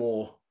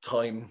more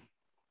time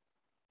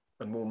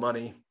and more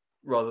money,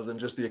 rather than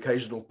just the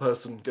occasional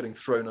person getting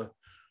thrown a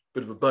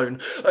bit of a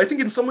bone. I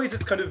think in some ways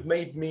it's kind of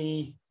made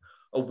me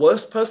a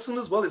worse person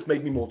as well. It's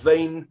made me more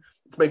vain.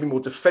 It's made me more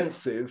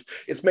defensive.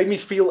 It's made me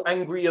feel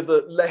angrier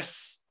that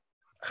less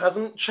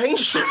hasn't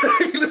changed.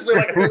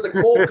 Like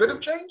more could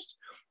have changed.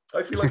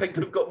 I feel like I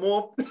could have got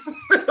more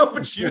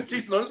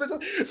opportunities. So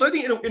I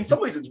think in some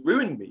ways it's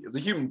ruined me as a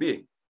human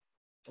being.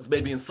 It's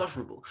made me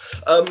insufferable.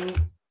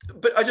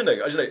 But I don't know.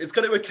 It's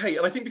kind of okay.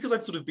 And I think because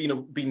I've sort of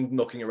been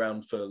knocking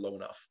around for long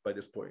enough by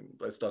this point,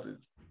 I started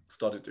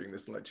doing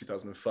this in like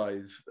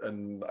 2005,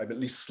 and I'm at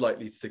least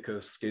slightly thicker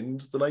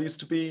skinned than I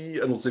used to be,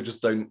 and also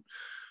just I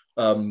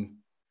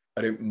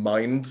don't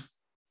mind,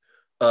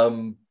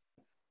 because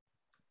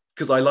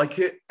I like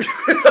it.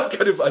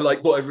 I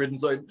like what I've written,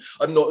 so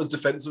I'm not as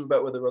defensive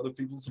about whether other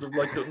people sort of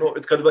like it or not.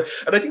 It's kind of like,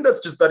 and I think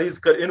that is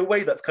in a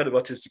way that's kind of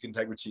artistic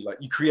integrity. Like,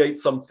 you create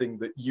something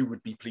that you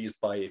would be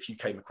pleased by if you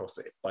came across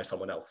it by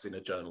someone else in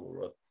a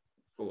journal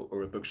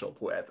or a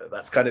bookshop, or whatever.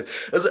 That's kind of,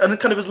 and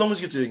kind of as long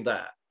as you're doing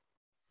that,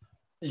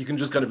 you can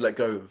just kind of let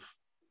go of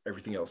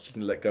everything else. You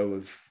can let go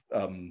of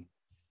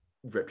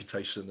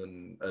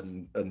reputation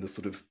and the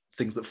sort of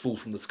things that fall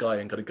from the sky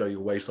and kind of go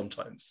your way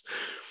sometimes.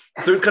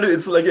 So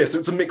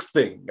it's a mixed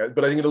thing.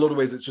 But I think in a lot of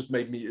ways it's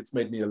made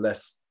me a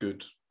less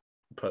good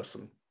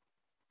person.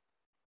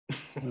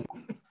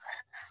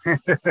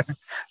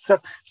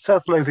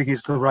 Self-loathing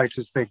is the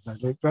writer's thing, I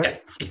think,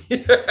 right?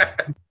 Yeah.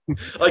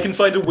 I can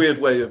find a weird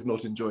way of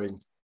not enjoying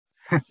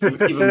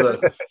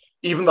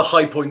even the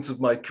high points of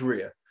my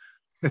career.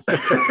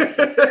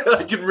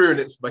 I can ruin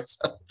it for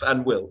myself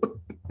and will.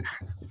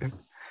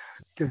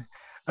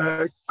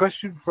 Okay.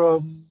 Question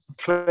from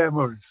Claire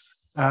Morris.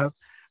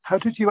 How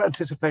did you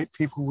anticipate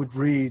people would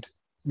read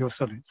your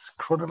sonnets,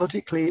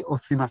 chronologically or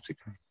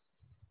thematically?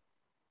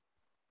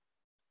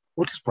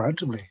 Or just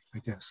randomly, I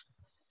guess.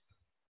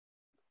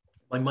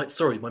 My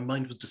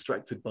mind was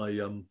distracted by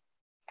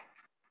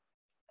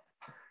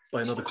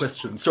another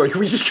question. Sorry, can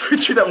we just go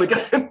through that one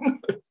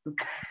again?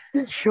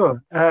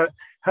 Sure.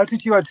 How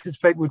did you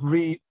anticipate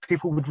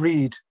people would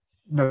read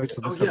Notes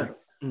on the Subject,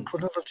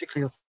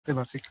 chronologically or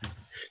thematically?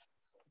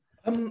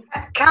 Can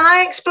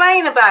I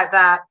explain about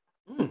that?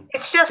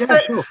 It's just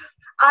that sure.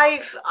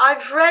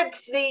 I've read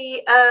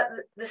the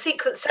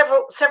sequence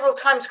several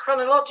times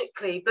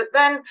chronologically, but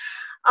then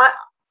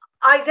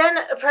I then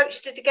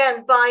approached it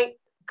again by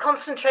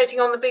concentrating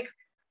on the big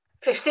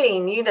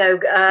 15.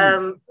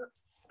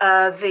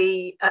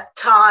 The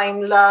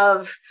time,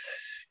 love,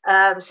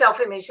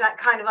 self-image, that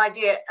kind of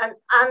idea,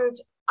 and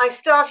I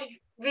started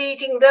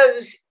reading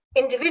those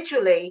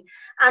individually,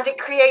 and it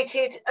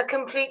created a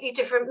completely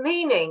different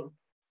meaning,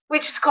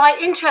 which was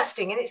quite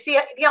interesting. And it's the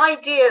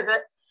idea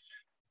that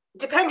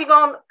depending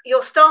on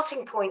your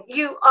starting point,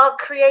 you are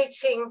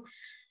creating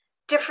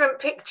different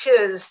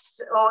pictures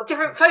or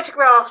different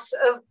photographs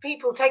of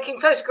people taking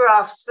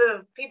photographs,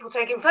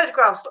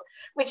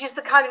 which is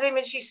the kind of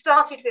image you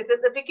started with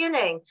at the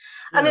beginning.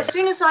 Yeah. And as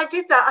soon as I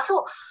did that, I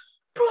thought,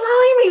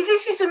 blimey,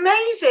 this is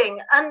amazing.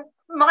 And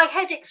my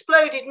head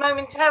exploded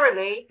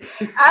momentarily.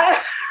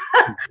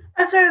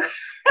 And so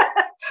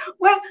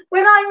when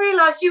I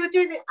realized you were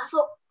doing it, I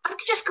thought, I've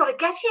just got to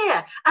get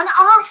here and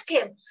ask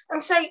him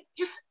and say,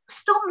 just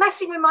stop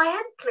messing with my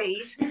head,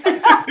 please.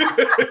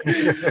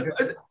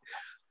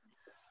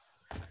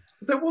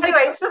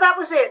 Anyway, so that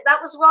was it.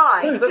 That was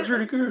why. No, that's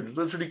really good.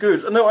 That's really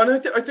good. No, and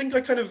I think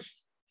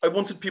I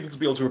wanted people to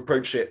be able to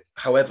approach it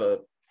however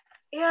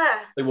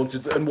they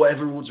wanted to, and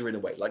whatever order, in a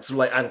way, like sort of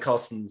like Anne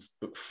Carson's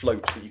book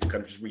Float, that you can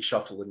kind of just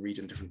reshuffle and read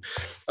in different,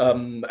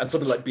 and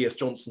something like B.S.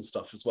 Johnson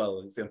stuff as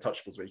well, as The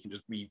Untouchables, where you can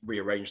just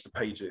rearrange the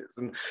pages,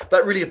 and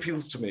that really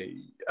appeals to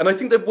me. And I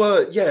think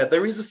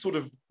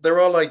there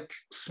are like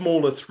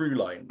smaller through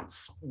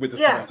lines with the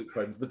thematic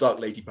poems, the Dark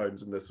Lady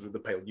poems and the sort of the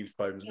Pale Youth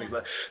poems and things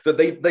like that.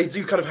 They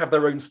do kind of have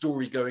their own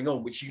story going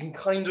on, which you can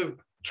kind of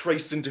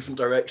trace in different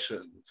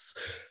directions.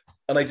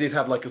 And I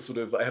had like a sort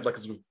of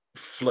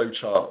flow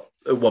chart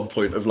at one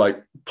point of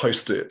like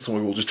post-its, and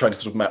we were all just trying to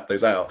sort of map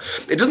those out.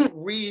 It doesn't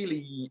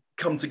really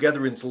come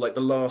together until like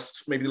the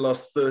last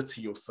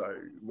 30 or so,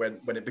 when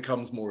it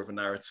becomes more of a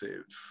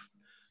narrative,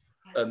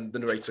 and the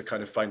narrator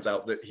kind of finds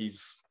out that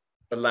he's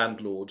a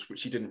landlord,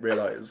 which he didn't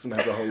realize, and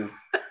has a whole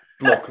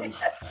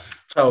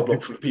tower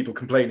block full of people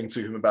complaining to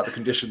him about the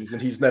conditions,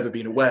 and he's never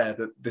been aware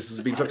that this has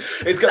been so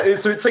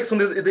it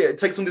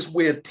takes on this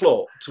weird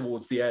plot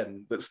towards the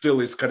end that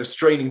still is kind of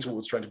straining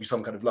towards trying to be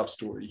some kind of love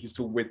story. He's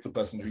still with the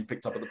person who he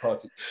picked up at the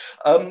party,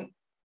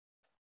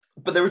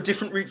 but there are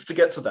different routes to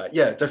get to that.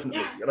 Yeah,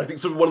 definitely. And I think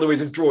sort of one of the ways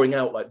is drawing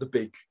out the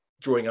big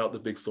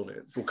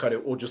sonnets,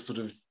 or just sort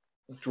of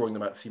drawing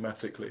them out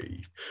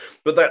thematically.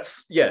 But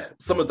that's, yeah,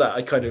 some of that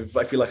I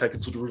feel like I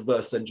could sort of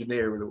reverse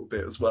engineer a little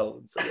bit as well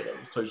and say, yeah,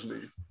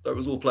 that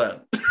was all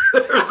planned.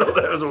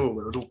 that was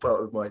all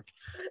part of my,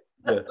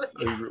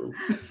 overall.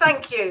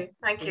 Thank you.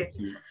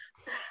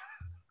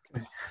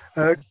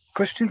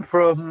 Question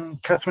from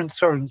Catherine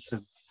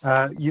Sorensen.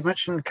 You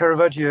mentioned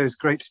Caravaggio's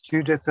great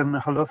Judith and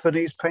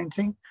Holofernes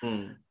painting.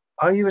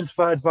 Are you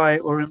inspired by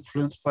or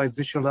influenced by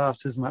visual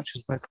art as much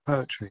as by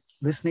poetry?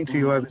 Listening to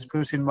you, I was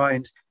put in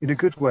mind, in a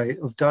good way,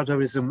 of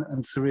Dadaism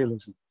and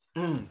Surrealism.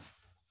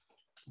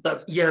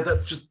 That's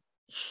just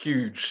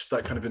huge,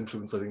 that kind of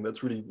influence. I think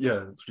that's really,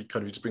 it's really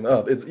kind of you to bring that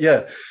up.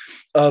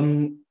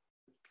 And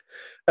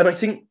I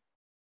think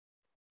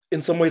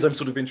in some ways I'm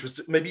sort of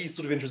interested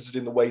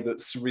in the way that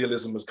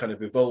Surrealism has kind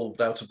of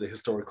evolved out of the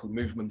historical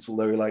movements,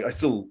 although like I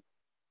still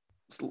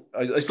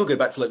go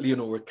back to like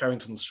Leonora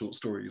Carrington's short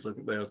stories. I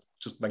think they are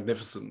just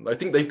magnificent. I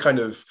think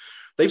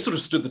they've sort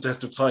of stood the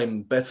test of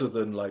time better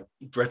than like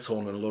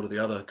Breton and a lot of the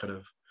other kind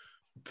of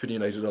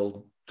opinionated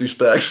old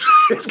douchebags.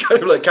 It's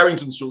kind of like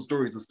Carrington's short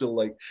stories are still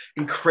like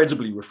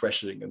incredibly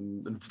refreshing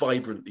and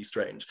vibrantly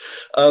strange.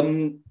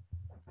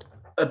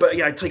 But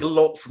yeah, I take a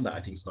lot from that.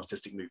 I think it's an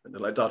artistic movement,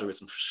 and like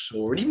Dadaism for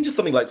sure, and even just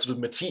something like sort of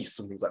Matisse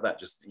and things like that.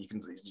 Just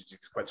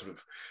it's quite sort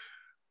of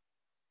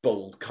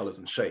bold colours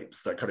and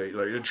shapes. That kind of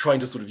you're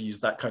trying to sort of use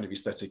that kind of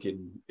aesthetic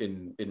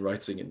in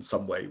writing in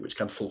some way, which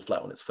can fall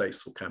flat on its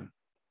face or can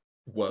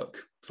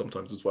work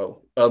sometimes as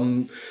well.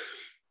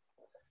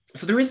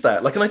 So there is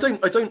that. Like, and I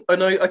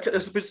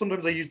suppose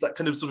sometimes I use that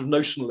kind of sort of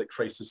notional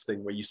ekphrasis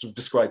thing where you sort of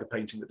describe a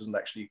painting that doesn't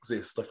actually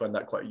exist. I find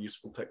that quite a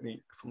useful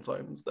technique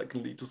sometimes that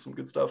can lead to some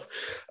good stuff.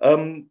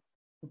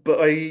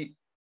 But I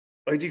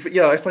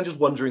find just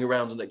wandering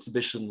around an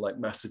exhibition like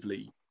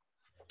massively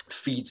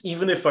feeds,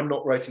 even if I'm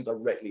not writing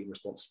directly in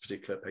response to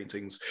particular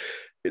paintings,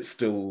 it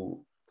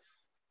still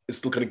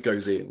kind of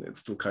goes in. It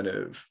still kind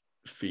of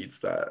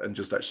feeds that, and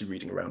just actually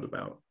reading around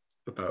about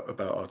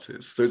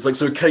artists. So it's like,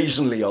 so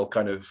occasionally I'll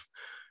kind of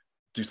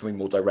do something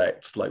more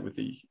direct, like with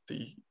the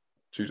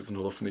Judith and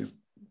Holofernes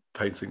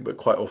painting, but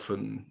quite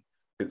often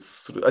it's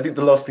sort of, I think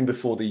the last thing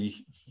before the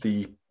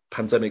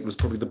pandemic was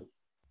probably the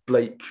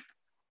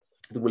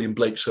William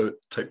Blake show at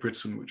Tate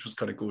Britain, which was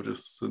kind of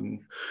gorgeous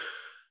and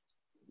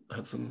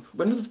had some.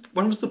 When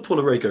was the Paul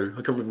Arago? I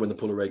can't remember when the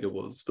Paul Arago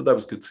was, but that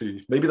was good too.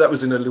 Maybe that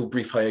was in a little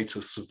brief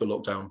hiatus of the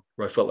lockdown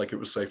where I felt like it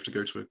was safe to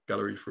go to a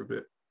gallery for a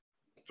bit.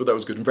 But that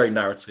was good and very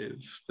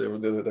narrative. There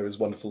was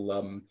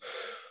wonderful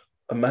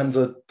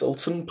Amanda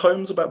Dalton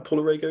poems about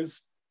Paul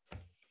Arago's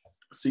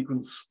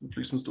sequence, The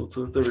Policeman's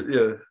Daughter.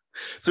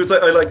 So it's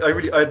like I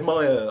really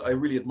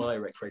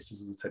admire ekphrasis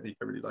as a technique.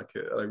 I really like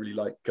it. I really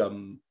like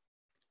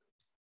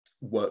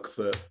work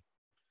that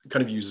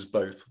kind of uses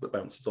both, that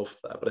bounces off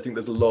that. But I think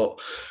there's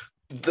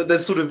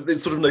it's sort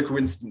of no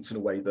coincidence in a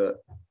way that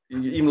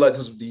even like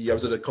this, I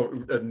was at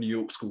a New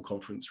York school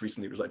conference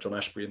recently. It was like John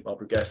Ashbery and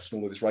Barbara Guest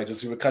and all of these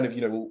writers who were kind of,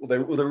 they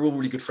were all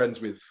really good friends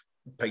with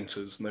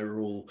painters, and they were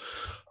all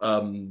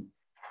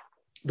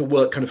the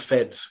work kind of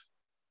fed,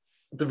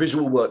 the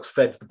visual work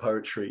fed the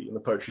poetry, and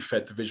the poetry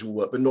fed the visual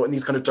work, but not in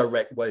these kind of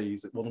direct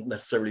ways. It wasn't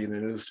necessarily in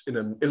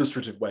an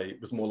illustrative way.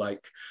 It was more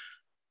like,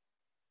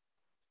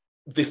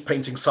 this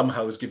painting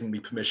somehow has given me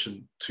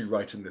permission to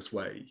write in this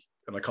way,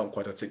 and I can't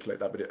quite articulate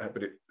that,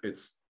 but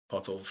it's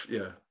part of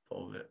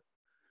it.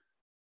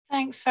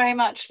 Thanks very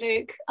much,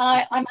 Luke.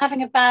 I'm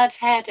having a bad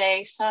hair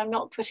day, so I'm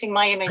not putting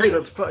my image. Hey,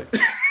 that's fine.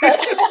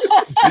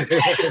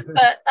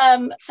 But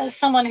as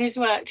someone who's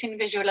worked in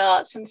visual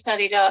arts and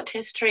studied art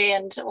history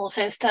and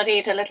also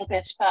studied a little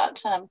bit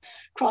about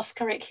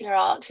cross-curricular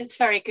arts, it's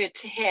very good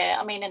to hear.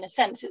 I mean, in a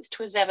sense, it's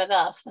 'twas ever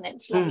thus, and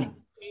it's lovely to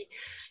see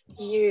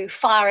you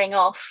firing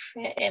off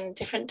in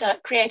different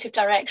creative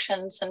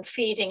directions and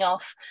feeding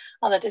off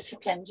other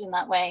disciplines in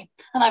that way.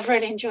 And I've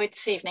really enjoyed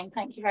this evening.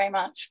 Thank you very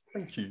much.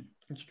 Thank you,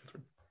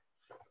 Catherine.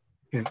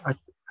 Yeah,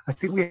 I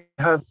think we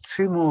have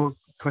two more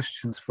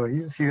questions for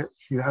you, if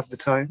you have the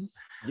time.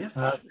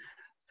 Yeah.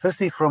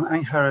 Firstly, from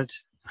Angharad,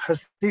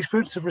 has the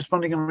experience of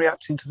responding and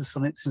reacting to the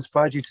sonnets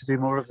inspired you to do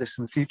more of this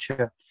in the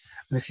future?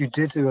 And if you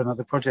did do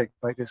another project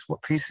like this,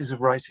 what pieces of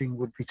writing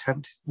would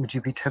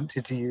you be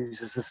tempted to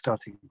use as a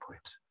starting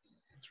point?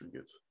 That's really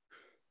good.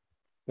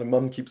 My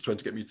mum keeps trying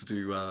to get me to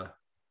do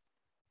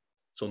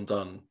John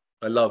Donne.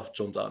 I love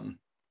John Donne.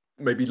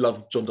 Maybe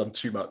love John Donne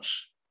too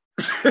much.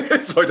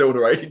 So I don't want to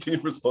write anything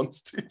in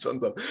response to John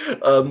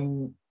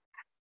Donne.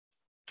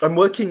 I'm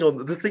working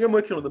on, the thing I'm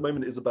working on at the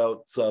moment is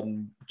about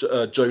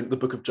the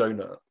Book of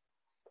Jonah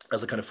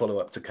as a kind of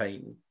follow-up to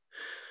Cain.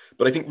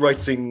 But I think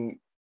writing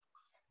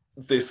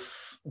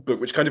this book,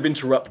 which kind of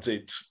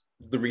interrupted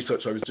the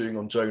research I was doing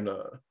on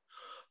Jonah,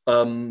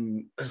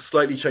 has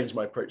slightly changed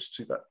my approach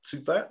to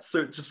that.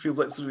 So it just feels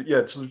like sort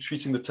of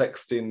treating the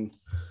text in,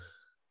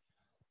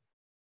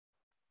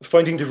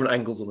 finding different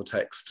angles on the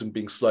text and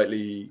being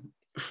slightly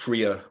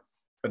freer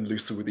and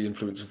looser with the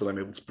influences that I'm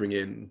able to bring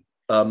in.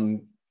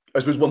 I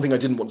suppose one thing I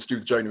didn't want to do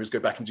with Jonah is go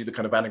back and do the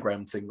kind of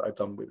anagram thing that I've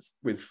done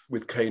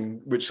with Cain,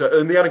 which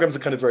and the anagrams are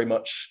kind of very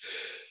much,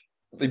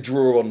 they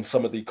draw on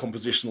some of the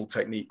compositional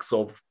techniques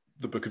of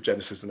the book of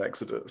Genesis and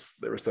Exodus,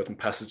 there are certain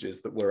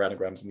passages that were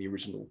anagrams in the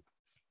original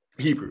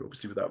Hebrew,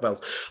 obviously without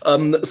vowels.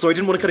 So I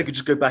didn't want to kind of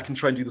just go back and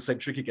try and do the same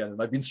trick again.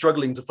 And I've been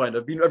struggling to find,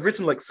 I've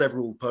written like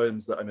several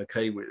poems that I'm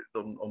okay with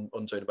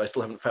on Jonah, but I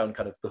still haven't found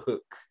kind of the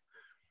hook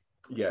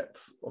yet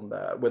on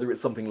that, whether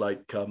it's something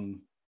like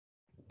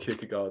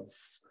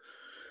Kierkegaard's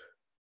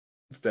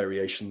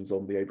variations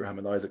on the Abraham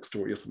and Isaac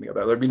story or something like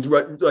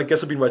that. I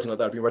guess I've been writing like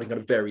that. I've been writing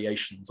kind of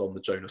variations on the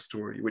Jonah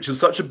story, which is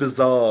such a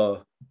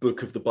bizarre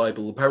book of the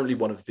Bible. Apparently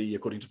one of the,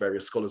 according to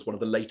various scholars, one of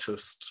the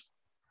latest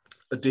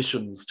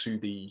additions to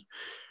the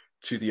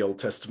Old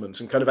Testament,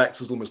 and kind of acts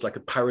as almost like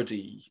a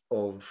parody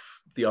of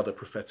the other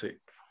prophetic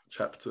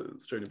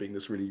chapters, Jonah being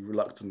this really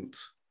reluctant,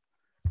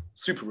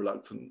 super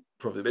reluctant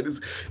prophet.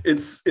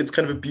 It's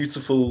kind of a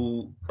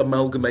beautiful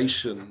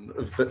amalgamation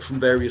from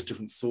various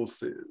different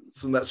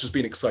sources, and that's just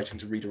been exciting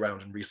to read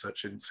around and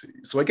research into.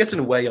 So I guess in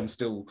a way I'm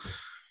still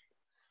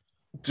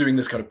doing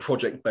this kind of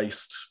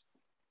project-based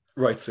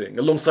writing.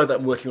 Alongside that,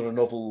 I'm working on a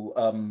novel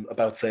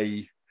about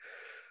a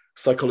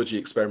psychology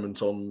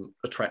experiment on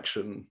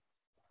attraction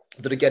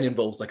that again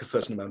involves like a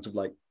certain amount of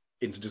like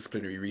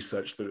interdisciplinary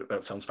research.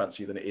 That sounds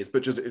fancier than it is,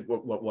 but just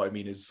what I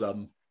mean is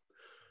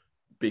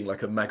being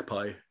like a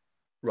magpie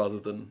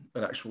rather than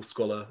an actual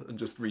scholar, and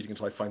just reading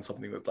until I find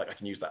something that's like, I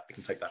can use that, I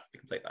can take that, I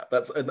can take that.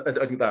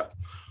 I think that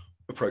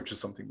approach is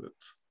something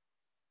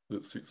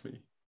that suits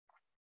me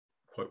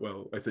quite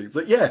well, I think.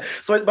 So yeah,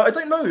 but I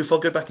don't know if I'll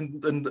go back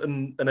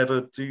and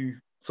ever do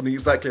something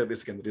exactly like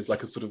this again, that is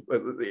like a sort of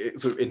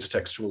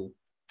intertextual,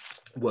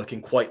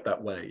 working quite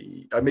that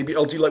way. Maybe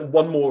I'll do like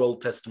one more Old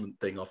Testament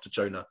thing after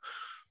Jonah.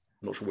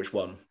 I'm not sure which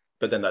one,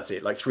 but then that's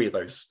it. Like three of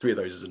those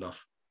is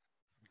enough.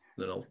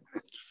 Then I'll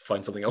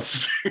find something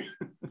else to do.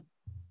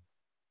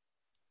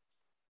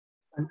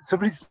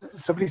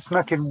 Somebody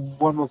snuck in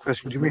one more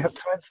question. Do we have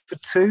time for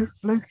two,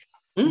 Luke?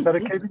 Is that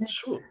okay with you?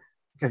 Sure.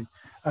 Okay.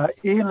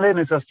 Ian Lynn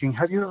is asking,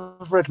 have you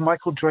ever read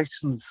Michael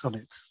Drayton's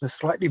sonnets, the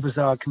slightly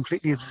bizarre,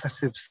 completely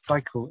obsessive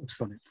cycle of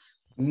sonnets?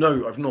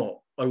 No, I've not.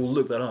 I will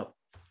look that up.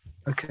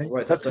 Okay,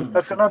 right, that's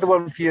another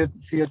one for your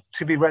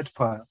to be read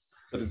pile.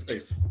 That is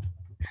ace.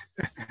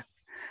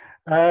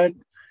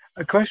 And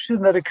a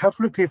question that a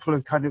couple of people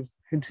have kind of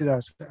hinted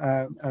at,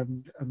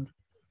 and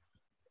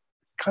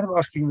kind of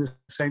asking the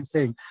same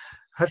thing.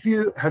 Have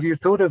you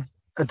thought of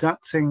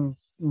adapting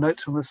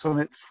Notes on the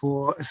Sonnet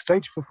for a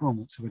stage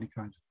performance of any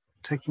kind,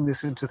 taking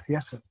this into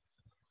theatre?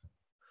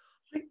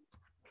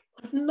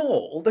 I've not.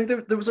 Although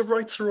there was a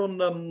writer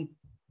on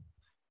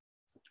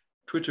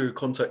Twitter who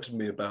contacted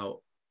me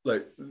about,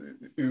 like,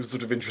 who was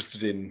sort of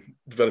interested in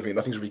developing it.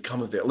 Nothing's really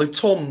come of it. Although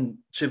Tom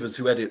Chivers,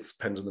 who edits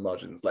Pens on the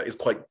Margins, like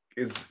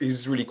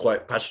is really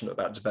quite passionate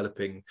about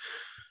developing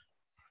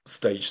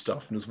stage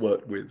stuff, and has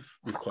worked with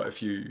quite a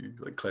few,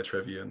 like Claire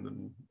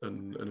Trevian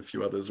and a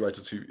few others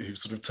writers who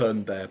sort of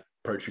turned their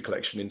poetry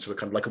collection into a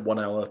kind of like a 1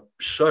 hour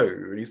show,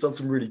 and he's done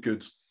some really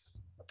good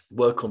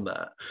work on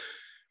that.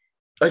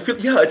 I feel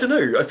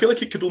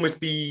like it could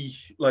almost be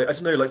like, I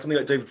don't know, like something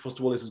like David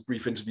Foster Wallace's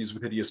Brief Interviews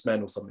with Hideous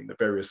Men or something, that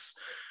various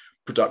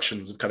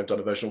productions have kind of done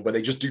a version of, where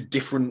they just do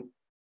different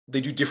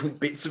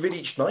bits of it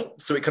each night,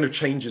 so it kind of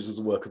changes as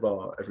a work of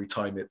art every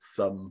time it's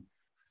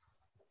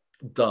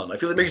done. I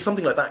feel like maybe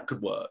something like that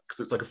could work, because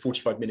it's like a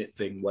 45-minute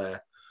thing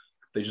where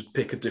they just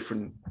pick a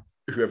different,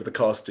 whoever the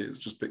cast is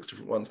just picks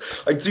different ones.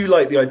 I do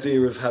like the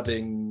idea of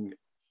having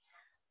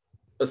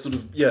a sort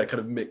of kind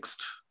of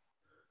mixed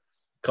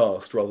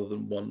cast rather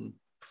than one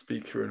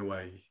speaker in a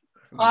way.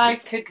 I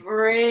could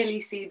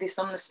really see this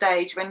on the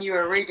stage. When you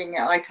were reading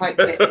it, I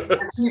typed it.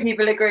 A few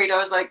people agreed. I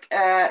was like,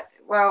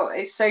 well,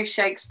 it's so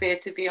Shakespeare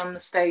to be on the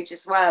stage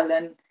as well.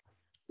 And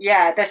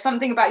yeah, there's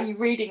something about you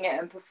reading it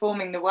and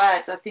performing the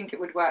words. I think it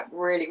would work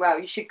really well.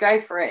 You should go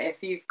for it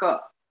if you've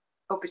got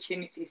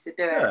opportunities to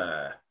do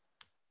it.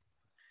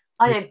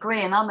 I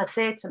agree, and I'm a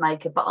theatre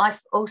maker, but I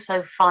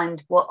also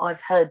find what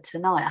I've heard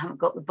tonight, I haven't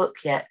got the book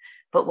yet,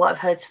 but what I've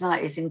heard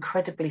tonight is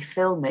incredibly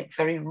filmic,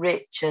 very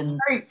rich and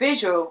very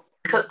visual.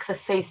 Cook, the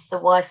thief, the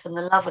wife and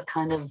the lover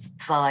kind of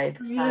vibe.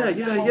 So,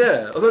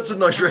 yeah. Oh, that's a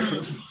nice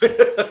reference.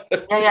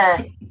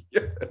 yeah.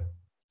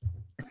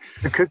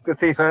 The Cook, the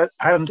Thief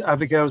and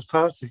Abigail's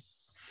Party.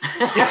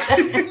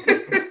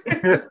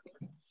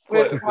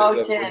 With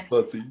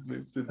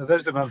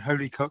Those are an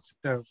unholy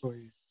cocktail for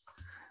you.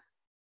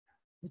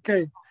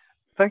 Okay,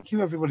 thank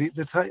you everybody.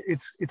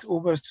 It's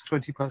almost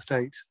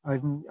 8:20.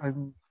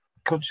 I'm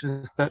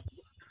conscious that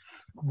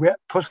we're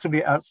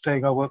possibly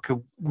outstaying our work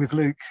with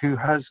Luke, who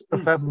has a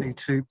family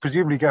to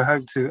presumably go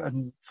home to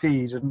and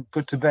feed and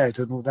put to bed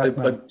and all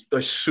that. I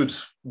should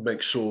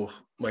make sure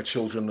my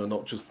children are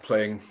not just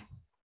playing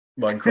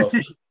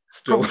Minecraft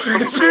still.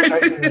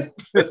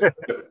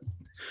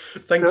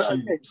 Thank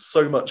you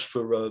so much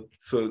for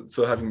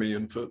having me,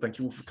 and thank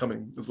you all for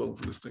coming as well,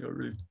 for listening. I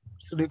really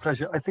absolute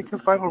pleasure. I think a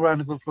final round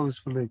of applause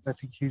for Luke. I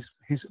think he's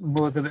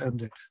more than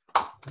earned it.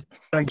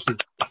 Thank you.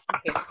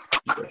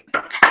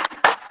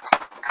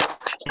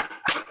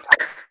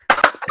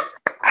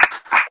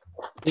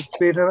 It's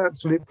been an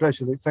absolute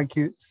pleasure, Luke. Thank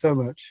you so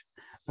much.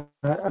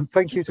 And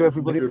thank you to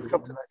everybody who's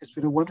come tonight. It's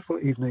been a wonderful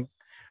evening.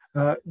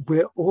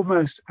 We're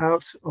almost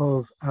out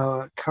of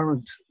our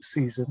current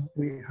season.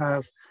 We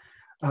have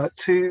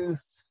 2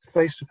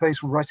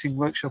 face-to-face writing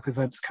workshop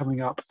events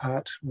coming up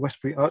at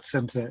Westbury Arts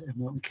Centre in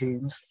Milton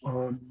Keynes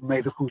on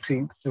May the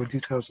 14th. There are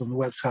details on the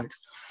website.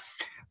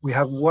 We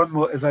have 1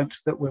 more event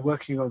that we're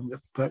working on,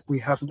 but we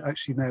haven't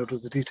actually nailed all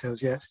the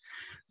details yet.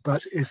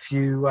 But if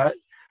you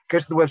go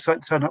to the website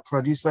and sign up for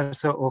our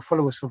newsletter or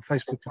follow us on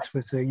Facebook and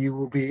Twitter, you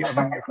will be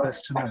among the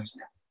first to know.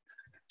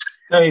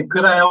 Dave,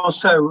 could I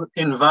also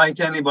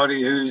invite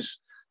anybody who's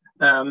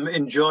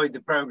enjoyed the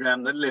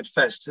programme that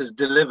LitFest has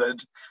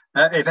delivered?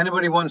 If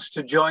anybody wants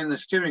to join the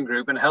steering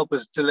group and help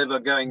us deliver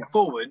going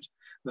forward,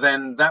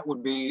 then that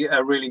would be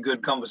a really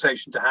good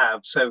conversation to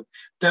have. So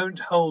don't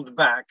hold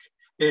back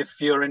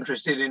if you're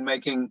interested in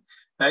making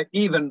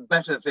even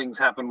better things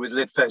happen with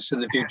LitFest in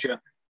the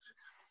future.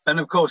 And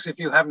of course, if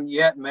you haven't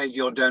yet made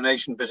your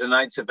donation for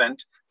tonight's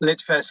event,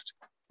 LitFest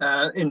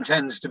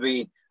intends to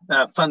be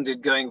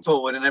funded going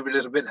forward, and every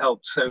little bit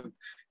helps. So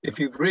if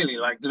you've really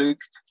liked Luke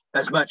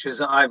as much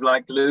as I've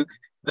liked Luke,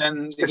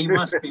 then he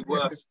must be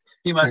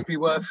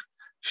worth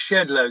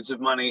shed loads of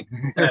money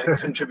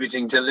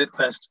contributing to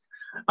LitFest.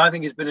 I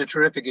think it's been a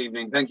terrific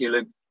evening. Thank you,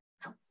 Luke.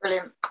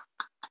 Brilliant.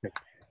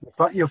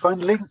 But you'll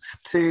find links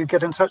to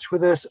get in touch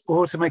with us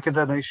or to make a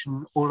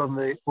donation all on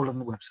the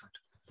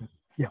website.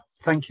 Yeah,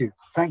 thank you,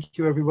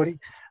 everybody,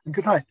 and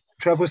good night.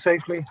 Travel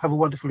safely. Have a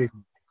wonderful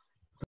evening.